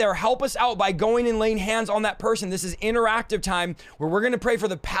just sit there. Help us out by going and laying hands on that person. This is interactive time where we're going to pray for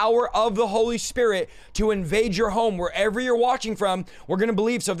the power of the Holy Spirit to invade your home. Wherever you're watching from, we're going to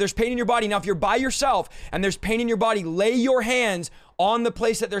believe. So if there's pain in your body, now if you're by yourself and there's pain in your body, lay your hands on the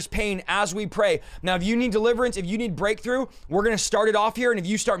place that there's pain as we pray. Now, if you need deliverance, if you need breakthrough, we're going to start it off here. And if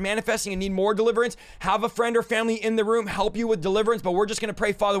you start manifesting and need more deliverance, have a friend or family in the room help you with deliverance. But we're just going to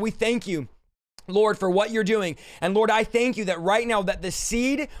pray, Father, we thank you, Lord, for what you're doing. And Lord, I thank you that right now that the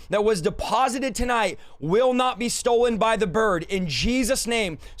seed that was deposited tonight will not be stolen by the bird. In Jesus'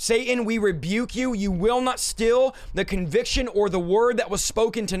 name, Satan, we rebuke you. You will not steal the conviction or the word that was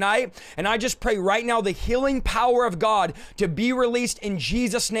spoken tonight. And I just pray right now the healing power of God to be released in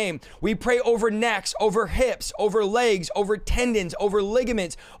Jesus' name. We pray over necks, over hips, over legs, over tendons, over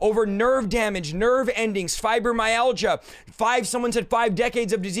ligaments, over nerve damage, nerve endings, fibromyalgia, someone said 5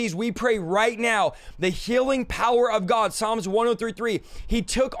 decades of disease. We pray right now the healing power of God. Psalms 103:3. He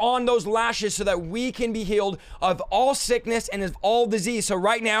took on those lashes so that we can be healed of all sickness and of all disease. So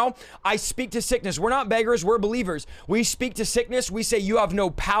right now, I speak to sickness. We're not beggars, we're believers. We speak to sickness. We say, you have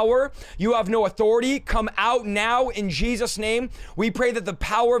no power, you have no authority. Come out now in Jesus' name. We pray that the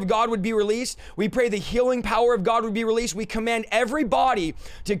power of God would be released. We pray the healing power of God would be released. We command every body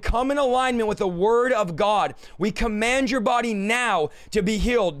to come in alignment with the word of God. We command your body now to be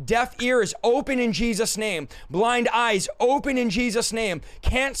healed. Deaf ears open in Jesus' name. Blind eyes open in Jesus' name.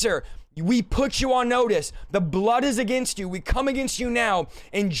 Cancer, we put you on notice. The blood is against you. We come against you now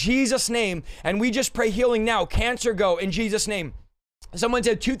in Jesus' name. And we just pray healing now. Cancer, go in Jesus' name. Someone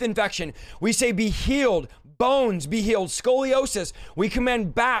said tooth infection. We say be healed. Bones be healed. Scoliosis, we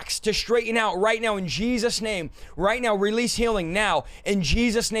command backs to straighten out right now in Jesus' name. Right now, release healing now in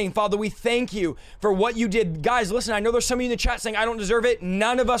Jesus' name. Father, we thank you for what you did. Guys, listen, I know there's some of you in the chat saying, I don't deserve it.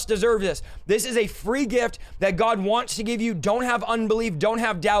 None of us deserve this. This is a free gift that God wants to give you. Don't have unbelief. Don't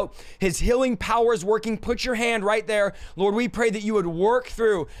have doubt. His healing power is working. Put your hand right there. Lord, we pray that you would work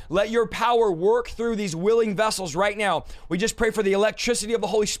through. Let your power work through these willing vessels right now. We just pray for the electricity of the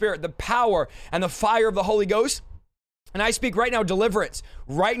Holy Spirit, the power and the fire of the Holy Ghost. And I speak right now deliverance.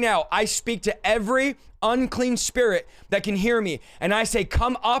 Right now, I speak to every unclean spirit that can hear me. And I say,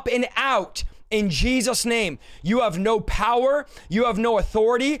 come up and out in Jesus' name. You have no power. You have no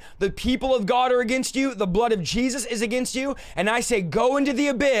authority. The people of God are against you. The blood of Jesus is against you. And I say, go into the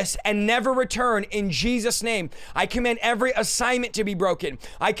abyss and never return in Jesus' name. I command every assignment to be broken.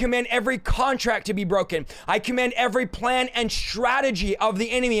 I command every contract to be broken. I command every plan and strategy of the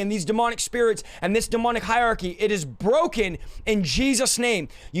enemy and these demonic spirits and this demonic hierarchy. It is broken in Jesus' name.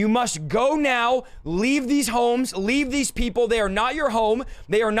 You must go now. Leave these homes. Leave these people. They are not your home.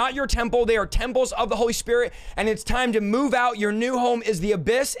 They are not your temple. They are temples of the Holy Spirit, and it's time to move out. Your new home is the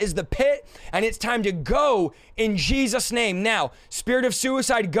abyss, is the pit, and it's time to go in Jesus' name. Now, spirit of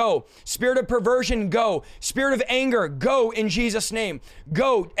suicide, go. Spirit of perversion, go. Spirit of anger, go in Jesus' name.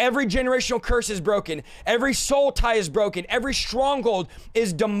 Go. Every generational curse is broken. Every soul tie is broken. Every stronghold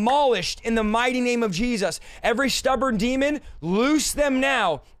is demolished in the mighty name of Jesus. Every stubborn demon, loose them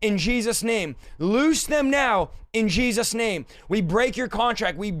now in Jesus' name. Loose them now in Jesus' name. We break your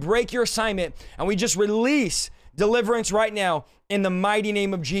contract. We break your assignment, and we just release deliverance right now in the mighty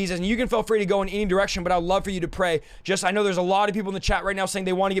name of Jesus. And you can feel free to go in any direction, but I'd love for you to pray. I know there's a lot of people in the chat right now saying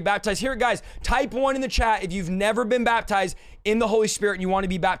they want to get baptized. Here, guys, type 1 in the chat if you've never been baptized in the Holy Spirit and you want to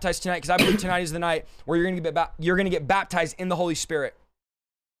be baptized tonight, because I believe tonight is the night where you're going to get baptized in the Holy Spirit.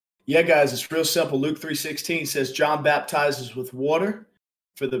 Yeah, guys, it's real simple. Luke 3:16 says John baptizes with water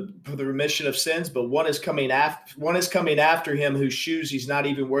for the remission of sins, but one is coming after him whose shoes he's not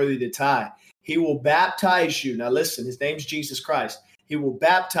even worthy to tie. He will baptize you. Now listen, his name's Jesus Christ. He will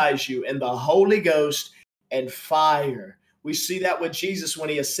baptize you in the Holy Ghost and fire. We see that with Jesus when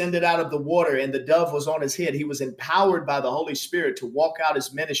he ascended out of the water and the dove was on his head. He was empowered by the Holy Spirit to walk out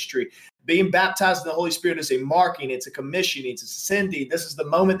his ministry. Being baptized in the Holy Spirit is a marking, it's a commissioning, it's a sending. This is the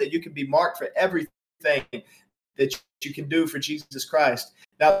moment that you can be marked for everything that you can do for Jesus Christ.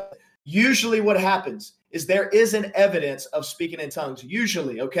 Now, usually what happens is there is an evidence of speaking in tongues.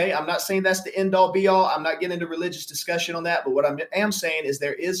 Usually, okay? I'm not saying that's the end all be all. I'm not getting into religious discussion on that. But what I am saying is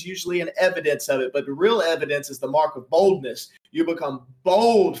there is usually an evidence of it. But the real evidence is the mark of boldness. You become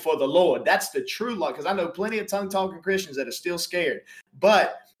bold for the Lord. That's the true law. Because I know plenty of tongue-talking Christians that are still scared.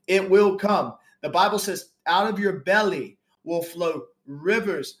 But it will come. The Bible says, out of your belly will flow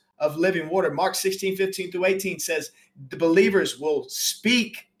rivers of living water. Mark 16:15-18 says the believers will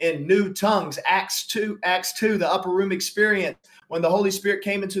speak in new tongues. Acts 2, the upper room experience. When the Holy Spirit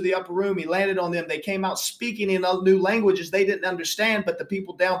came into the upper room, he landed on them. They came out speaking in new languages they didn't understand, but the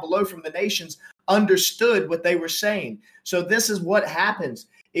people down below from the nations understood what they were saying. So this is what happens.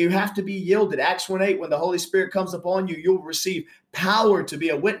 You have to be yielded. Acts 1:8, when the Holy Spirit comes upon you, you'll receive power to be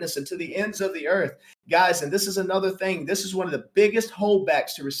a witness unto the ends of the earth. Guys, and this is another thing. This is one of the biggest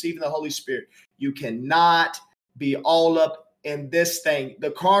holdbacks to receiving the Holy Spirit. You cannot be all up in this thing.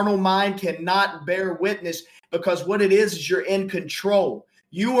 The carnal mind cannot bear witness, because what it is you're in control.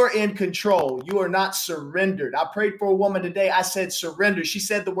 You are in control. You are not surrendered. I prayed for a woman today. I said surrender. She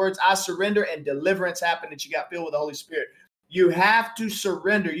said the words, I surrender, and deliverance happened, and she got filled with the Holy Spirit. You have to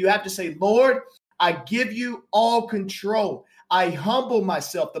surrender. You have to say, Lord, I give you all control. I humble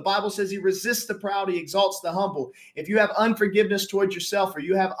myself. The Bible says he resists the proud, he exalts the humble. If you have unforgiveness towards yourself, or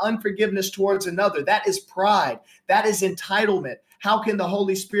you have unforgiveness towards another, that is pride. That is entitlement. How can the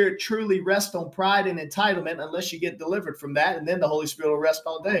Holy Spirit truly rest on pride and entitlement unless you get delivered from that? And then the Holy Spirit will rest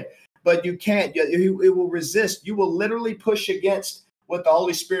all day. But you can't. It will resist. You will literally push against what the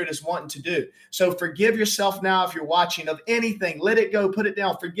Holy Spirit is wanting to do. So forgive yourself now if you're watching of anything. Let it go. Put it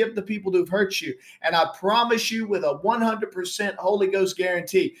down. Forgive the people who've hurt you. And I promise you, with a 100% Holy Ghost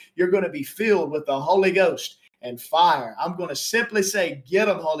guarantee, you're going to be filled with the Holy Ghost and fire. I'm going to simply say, get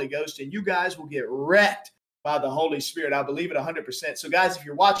them, Holy Ghost, and you guys will get wrecked by the Holy Spirit. I believe it 100%. So guys, if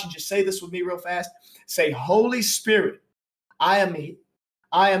you're watching, just say this with me real fast. Say, Holy Spirit, I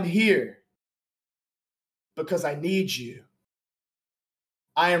am here because I need you.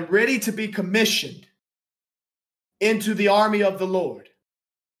 I am ready to be commissioned into the army of the Lord.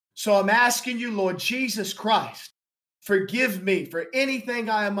 So I'm asking you, Lord Jesus Christ, forgive me for anything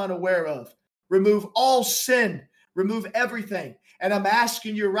I am unaware of. Remove all sin, remove everything. And I'm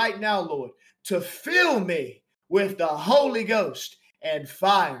asking you right now, Lord, to fill me with the Holy Ghost and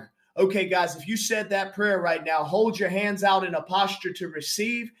fire. Okay, guys, if you said that prayer right now, hold your hands out in a posture to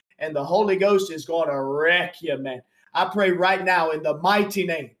receive, and the Holy Ghost is going to wreck you, man. I pray right now in the mighty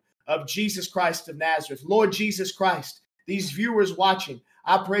name of Jesus Christ of Nazareth. Lord Jesus Christ, these viewers watching,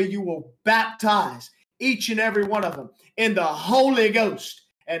 I pray you will baptize each and every one of them in the Holy Ghost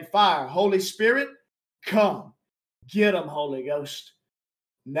and fire. Holy Spirit, come. Get them, Holy Ghost.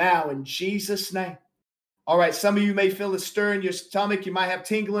 Now in Jesus' name. All right, some of you may feel a stir in your stomach. You might have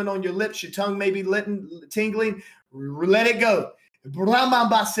tingling on your lips. Your tongue may be tingling. Let it go.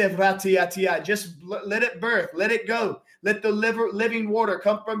 Just let it birth. Let it go. Let the living water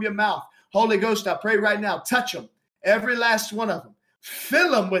come from your mouth. Holy Ghost, I pray right now, touch them. Every last one of them.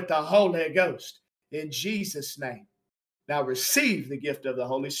 Fill them with the Holy Ghost in Jesus' name. Now receive the gift of the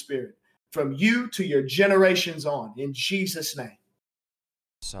Holy Spirit from you to your generations on in Jesus' name.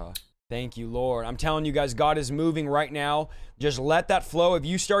 So Thank you, Lord. I'm telling you guys, God is moving right now. Just let that flow. If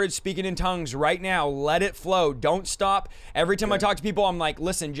you started speaking in tongues right now, let it flow. Don't stop. Every time I talk to people, I'm like,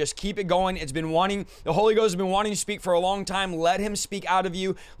 listen, just keep it going. The Holy Ghost has been wanting to speak for a long time. Let him speak out of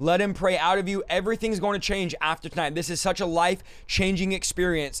you. Let him pray out of you. Everything's going to change after tonight. This is such a life-changing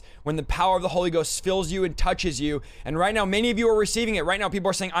experience when the power of the Holy Ghost fills you and touches you. And right now, many of you are receiving it. Right now,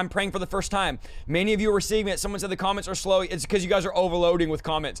 people are saying, I'm praying for the first time. Many of you are receiving it. Someone said the comments are slow. It's because you guys are overloading with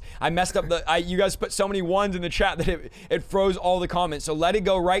comments. I messed up you guys put so many ones in the chat that it froze all the comments. So let it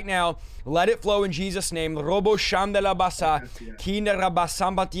go right now. Let it flow in Jesus' name. Robo shandela basa, kina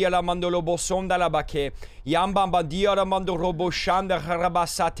rabasambatia la mandolo bosonda la bake, yamba bandia la mando robo shanda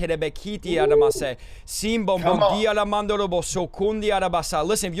rabasa terebekiti adamase, simbo bondia la mandolo boso kundi adabasa.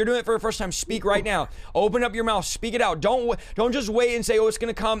 Listen, if you're doing it for the first time, speak right now. Open up your mouth, speak it out. Don't just wait and say, oh, it's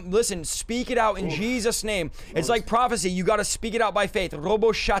gonna come. Listen, speak it out in Jesus' name. It's like prophecy. You got to speak it out by faith.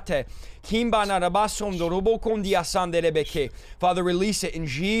 Robo shate. Father, release it in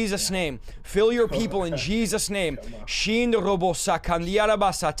Jesus' name. Fill your people in Jesus' name. Type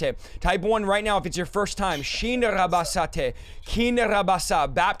 1 right now if it's your first time.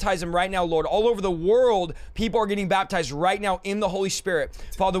 Baptize them right now, Lord. All over the world, people are getting baptized right now in the Holy Spirit.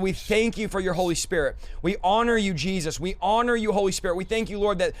 Father, we thank you for your Holy Spirit. We honor you, Jesus. We honor you, Holy Spirit. We thank you,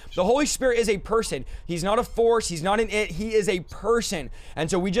 Lord, that the Holy Spirit is a person. He's not a force. He's not an it. He is a person.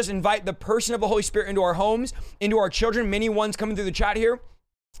 And so we just invite the person of the Holy Spirit into our homes, into our children. Many ones coming through the chat here.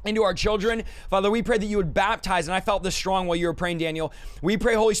 Into our children. Father, we pray that you would baptize, and I felt this strong while you were praying, Daniel. We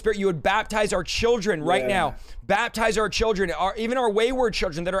pray, Holy Spirit, you would baptize our children right now. Baptize our children, even our wayward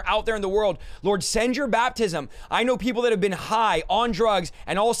children that are out there in the world. Lord, send your baptism. I know people that have been high on drugs,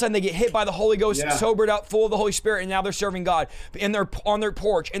 and all of a sudden they get hit by the Holy Ghost, sobered up, full of the Holy Spirit, and now they're serving God on their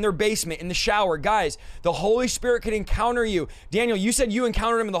porch, in their basement, in the shower. Guys, the Holy Spirit can encounter you. Daniel, you said you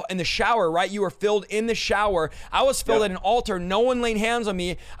encountered him in the shower, right? You were filled in the shower. I was filled at an altar. No one laid hands on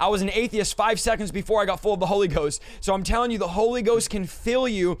me. I was an atheist 5 seconds before I got full of the Holy Ghost. So I'm telling you, the Holy Ghost can fill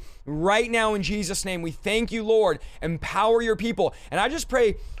you right now in Jesus' name. We thank you, Lord. Empower your people. And I just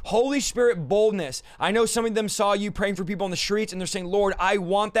pray, Holy Spirit, boldness. I know some of them saw you praying for people on the streets and they're saying, Lord, I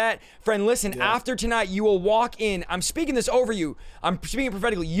want that. Friend, listen, after tonight, you will walk in. I'm speaking this over you. I'm speaking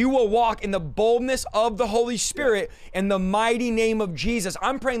prophetically. You will walk in the boldness of the Holy Spirit in the mighty name of Jesus.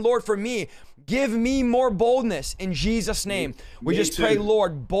 I'm praying, Lord, for me. Give me more boldness in Jesus' name. We just pray,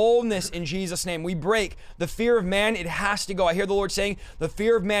 Lord, boldness in Jesus' name. We break the fear of man. It has to go. I hear the Lord saying the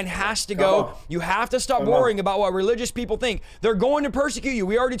fear of man has to go. You have to stop worrying about what religious people think. They're going to persecute you.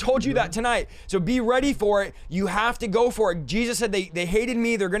 We already told you that tonight. So be ready for it. You have to go for it. Jesus said they hated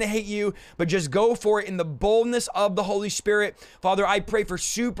me. They're going to hate you. But just go for it in the boldness of the Holy Spirit. Father, I pray for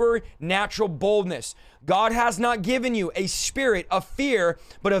supernatural boldness. God has not given you a spirit of fear,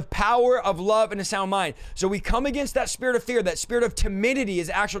 but of power, of love, and a sound mind. So we come against that spirit of fear. That spirit of timidity is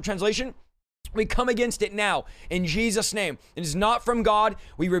the actual translation. We come against it now in Jesus' name. It is not from God.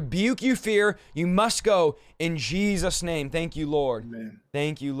 We rebuke you, fear. You must go in Jesus' name. Thank you, Lord. Amen.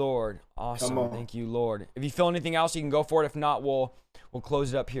 Thank you, Lord. Awesome. Thank you, Lord. If you feel anything else, you can go for it. If not, we'll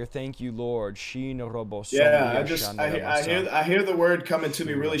close it up here. Thank you, Lord. Yeah, I hear the word coming to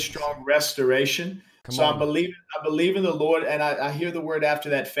me really strong, restoration. I believe in the Lord, and I hear the word after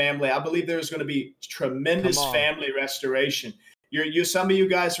that, family. I believe there's going to be tremendous family restoration. Some of you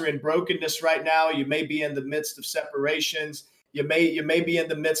guys are in brokenness right now. You may be in the midst of separations. You may be in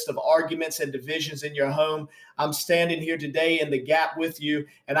the midst of arguments and divisions in your home. I'm standing here today in the gap with you,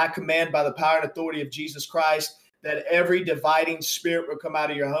 and I command by the power and authority of Jesus Christ that every dividing spirit will come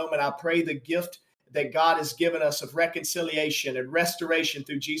out of your home. And I pray the gift that God has given us of reconciliation and restoration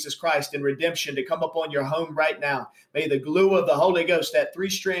through Jesus Christ and redemption to come upon your home right now. May the glue of the Holy Ghost, that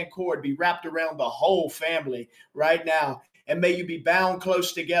 3-strand cord, be wrapped around the whole family right now. And may you be bound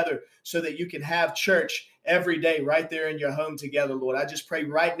close together so that you can have church every day right there in your home together, Lord. I just pray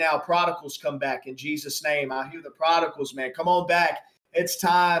right now, prodigals come back in Jesus' name. I hear the prodigals, man. Come on back. It's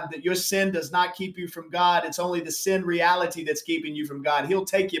time. That your sin does not keep you from God. It's only the sin reality that's keeping you from God. He'll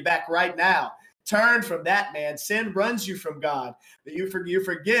take you back right now. Turn from that, man. Sin runs you from God. You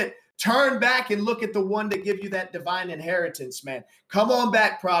forget. Turn back and look at the one that gives you that divine inheritance, man. Come on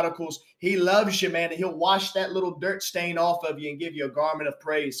back, prodigals. He loves you, man, and he'll wash that little dirt stain off of you and give you a garment of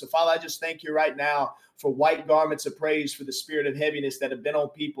praise. So, Father, I just thank you right now for white garments of praise for the spirit of heaviness that have been on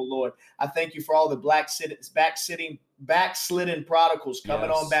people, Lord. I thank you for all the backslidden prodigals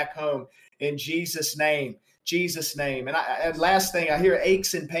coming on back home in Jesus' name. Jesus' name. And last thing, I hear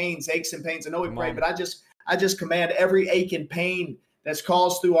aches and pains. I know we pray, but I just command every ache and pain that's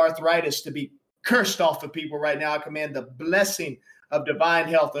caused through arthritis to be cursed off of people right now. I command the blessing of divine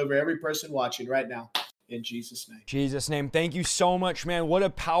health over every person watching right now. In Jesus' name. Jesus' name. Thank you so much, man. What a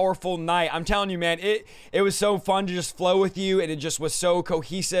powerful night. I'm telling you, man, it was so fun to just flow with you, and it just was so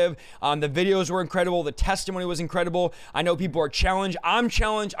cohesive. The videos were incredible. The testimony was incredible. I know people are challenged. I'm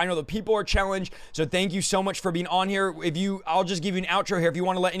challenged. I know the people are challenged. So thank you so much for being on here. I'll just give you an outro here. If you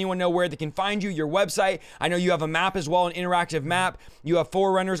want to let anyone know where they can find you, your website. I know you have a map as well, an interactive map. You have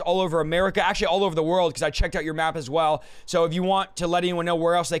forerunners all over America, actually all over the world, because I checked out your map as well. So if you want to let anyone know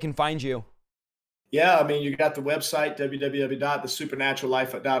where else they can find you. Yeah, I mean, you got the website,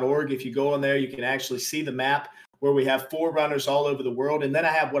 www.thesupernaturallife.org. If you go on there, you can actually see the map where we have forerunners all over the world. And then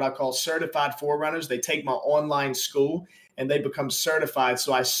I have what I call certified forerunners. They take my online school and they become certified.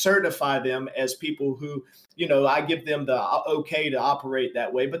 So I certify them as people who, I give them the okay to operate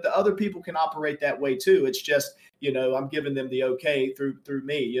that way. But the other people can operate that way too. It's just, I'm giving them the okay through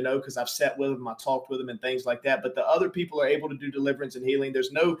me, because I've sat with them, I talked with them and things like that. But the other people are able to do deliverance and healing.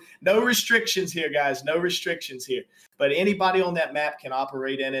 There's no restrictions here, guys, no restrictions here. But anybody on that map can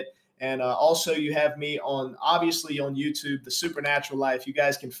operate in it. And also you have me obviously on YouTube, The Supernatural Life. You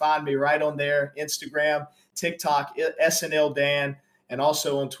guys can find me right on there, Instagram, TikTok, SNL Dan, and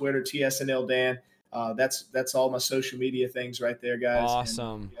also on Twitter, TSNL Dan. That's all my social media things right there, guys.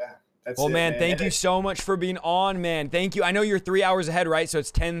 Awesome. And, yeah. That's well, it, man, thank you so much for being on, man. Thank you. I know you're 3 hours ahead, right? So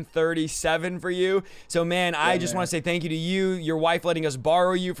it's 10:37 for you. So, man, I just want to say thank you to you, your wife letting us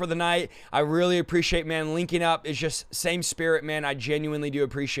borrow you for the night. I really appreciate, man, linking up. It's just same spirit, man. I genuinely do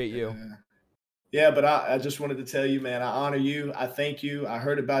appreciate you. Yeah, but I just wanted to tell you, man, I honor you. I thank you. I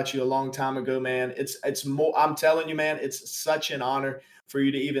heard about you a long time ago, man. It's more, I'm telling you, man, it's such an honor for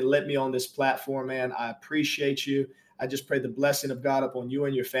you to even let me on this platform, man. I appreciate you. I just pray the blessing of God upon you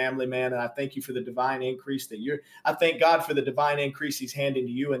and your family, man. And I thank you for the divine increase I thank God for the divine increase he's handing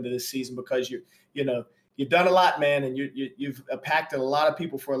to you into this season, because you've done a lot, man. And you've impacted a lot of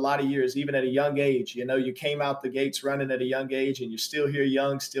people for a lot of years, even at a young age. You came out the gates running at a young age, and you're still here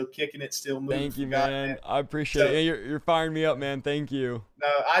young, still kicking it, still moving. Thank you, man. I appreciate it. You're firing me up, man. Thank you. No,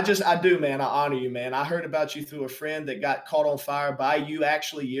 I do, man. I honor you, man. I heard about you through a friend that got caught on fire by you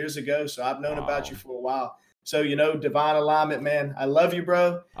actually years ago. So I've known about you for a while. So, divine alignment, man. I love you,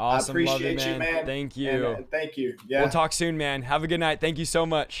 bro. Awesome. I appreciate you, man. Thank you. And, thank you. Yeah. We'll talk soon, man. Have a good night. Thank you so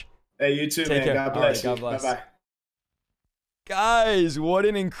much. Hey, you too, Take man. care. God bless. All right, God bless. Bye-bye. Guys, what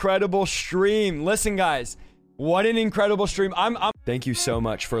an incredible stream. Listen, guys, what an incredible stream. Thank you so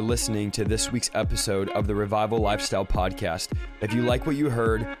much for listening to this week's episode of the Revival Lifestyle Podcast. If you like what you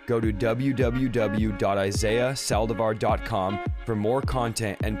heard, go to www.isaiahsaldivar.com for more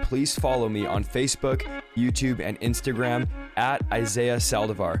content, and please follow me on Facebook, YouTube, and Instagram at Isaiah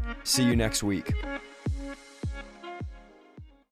Saldivar. See you next week.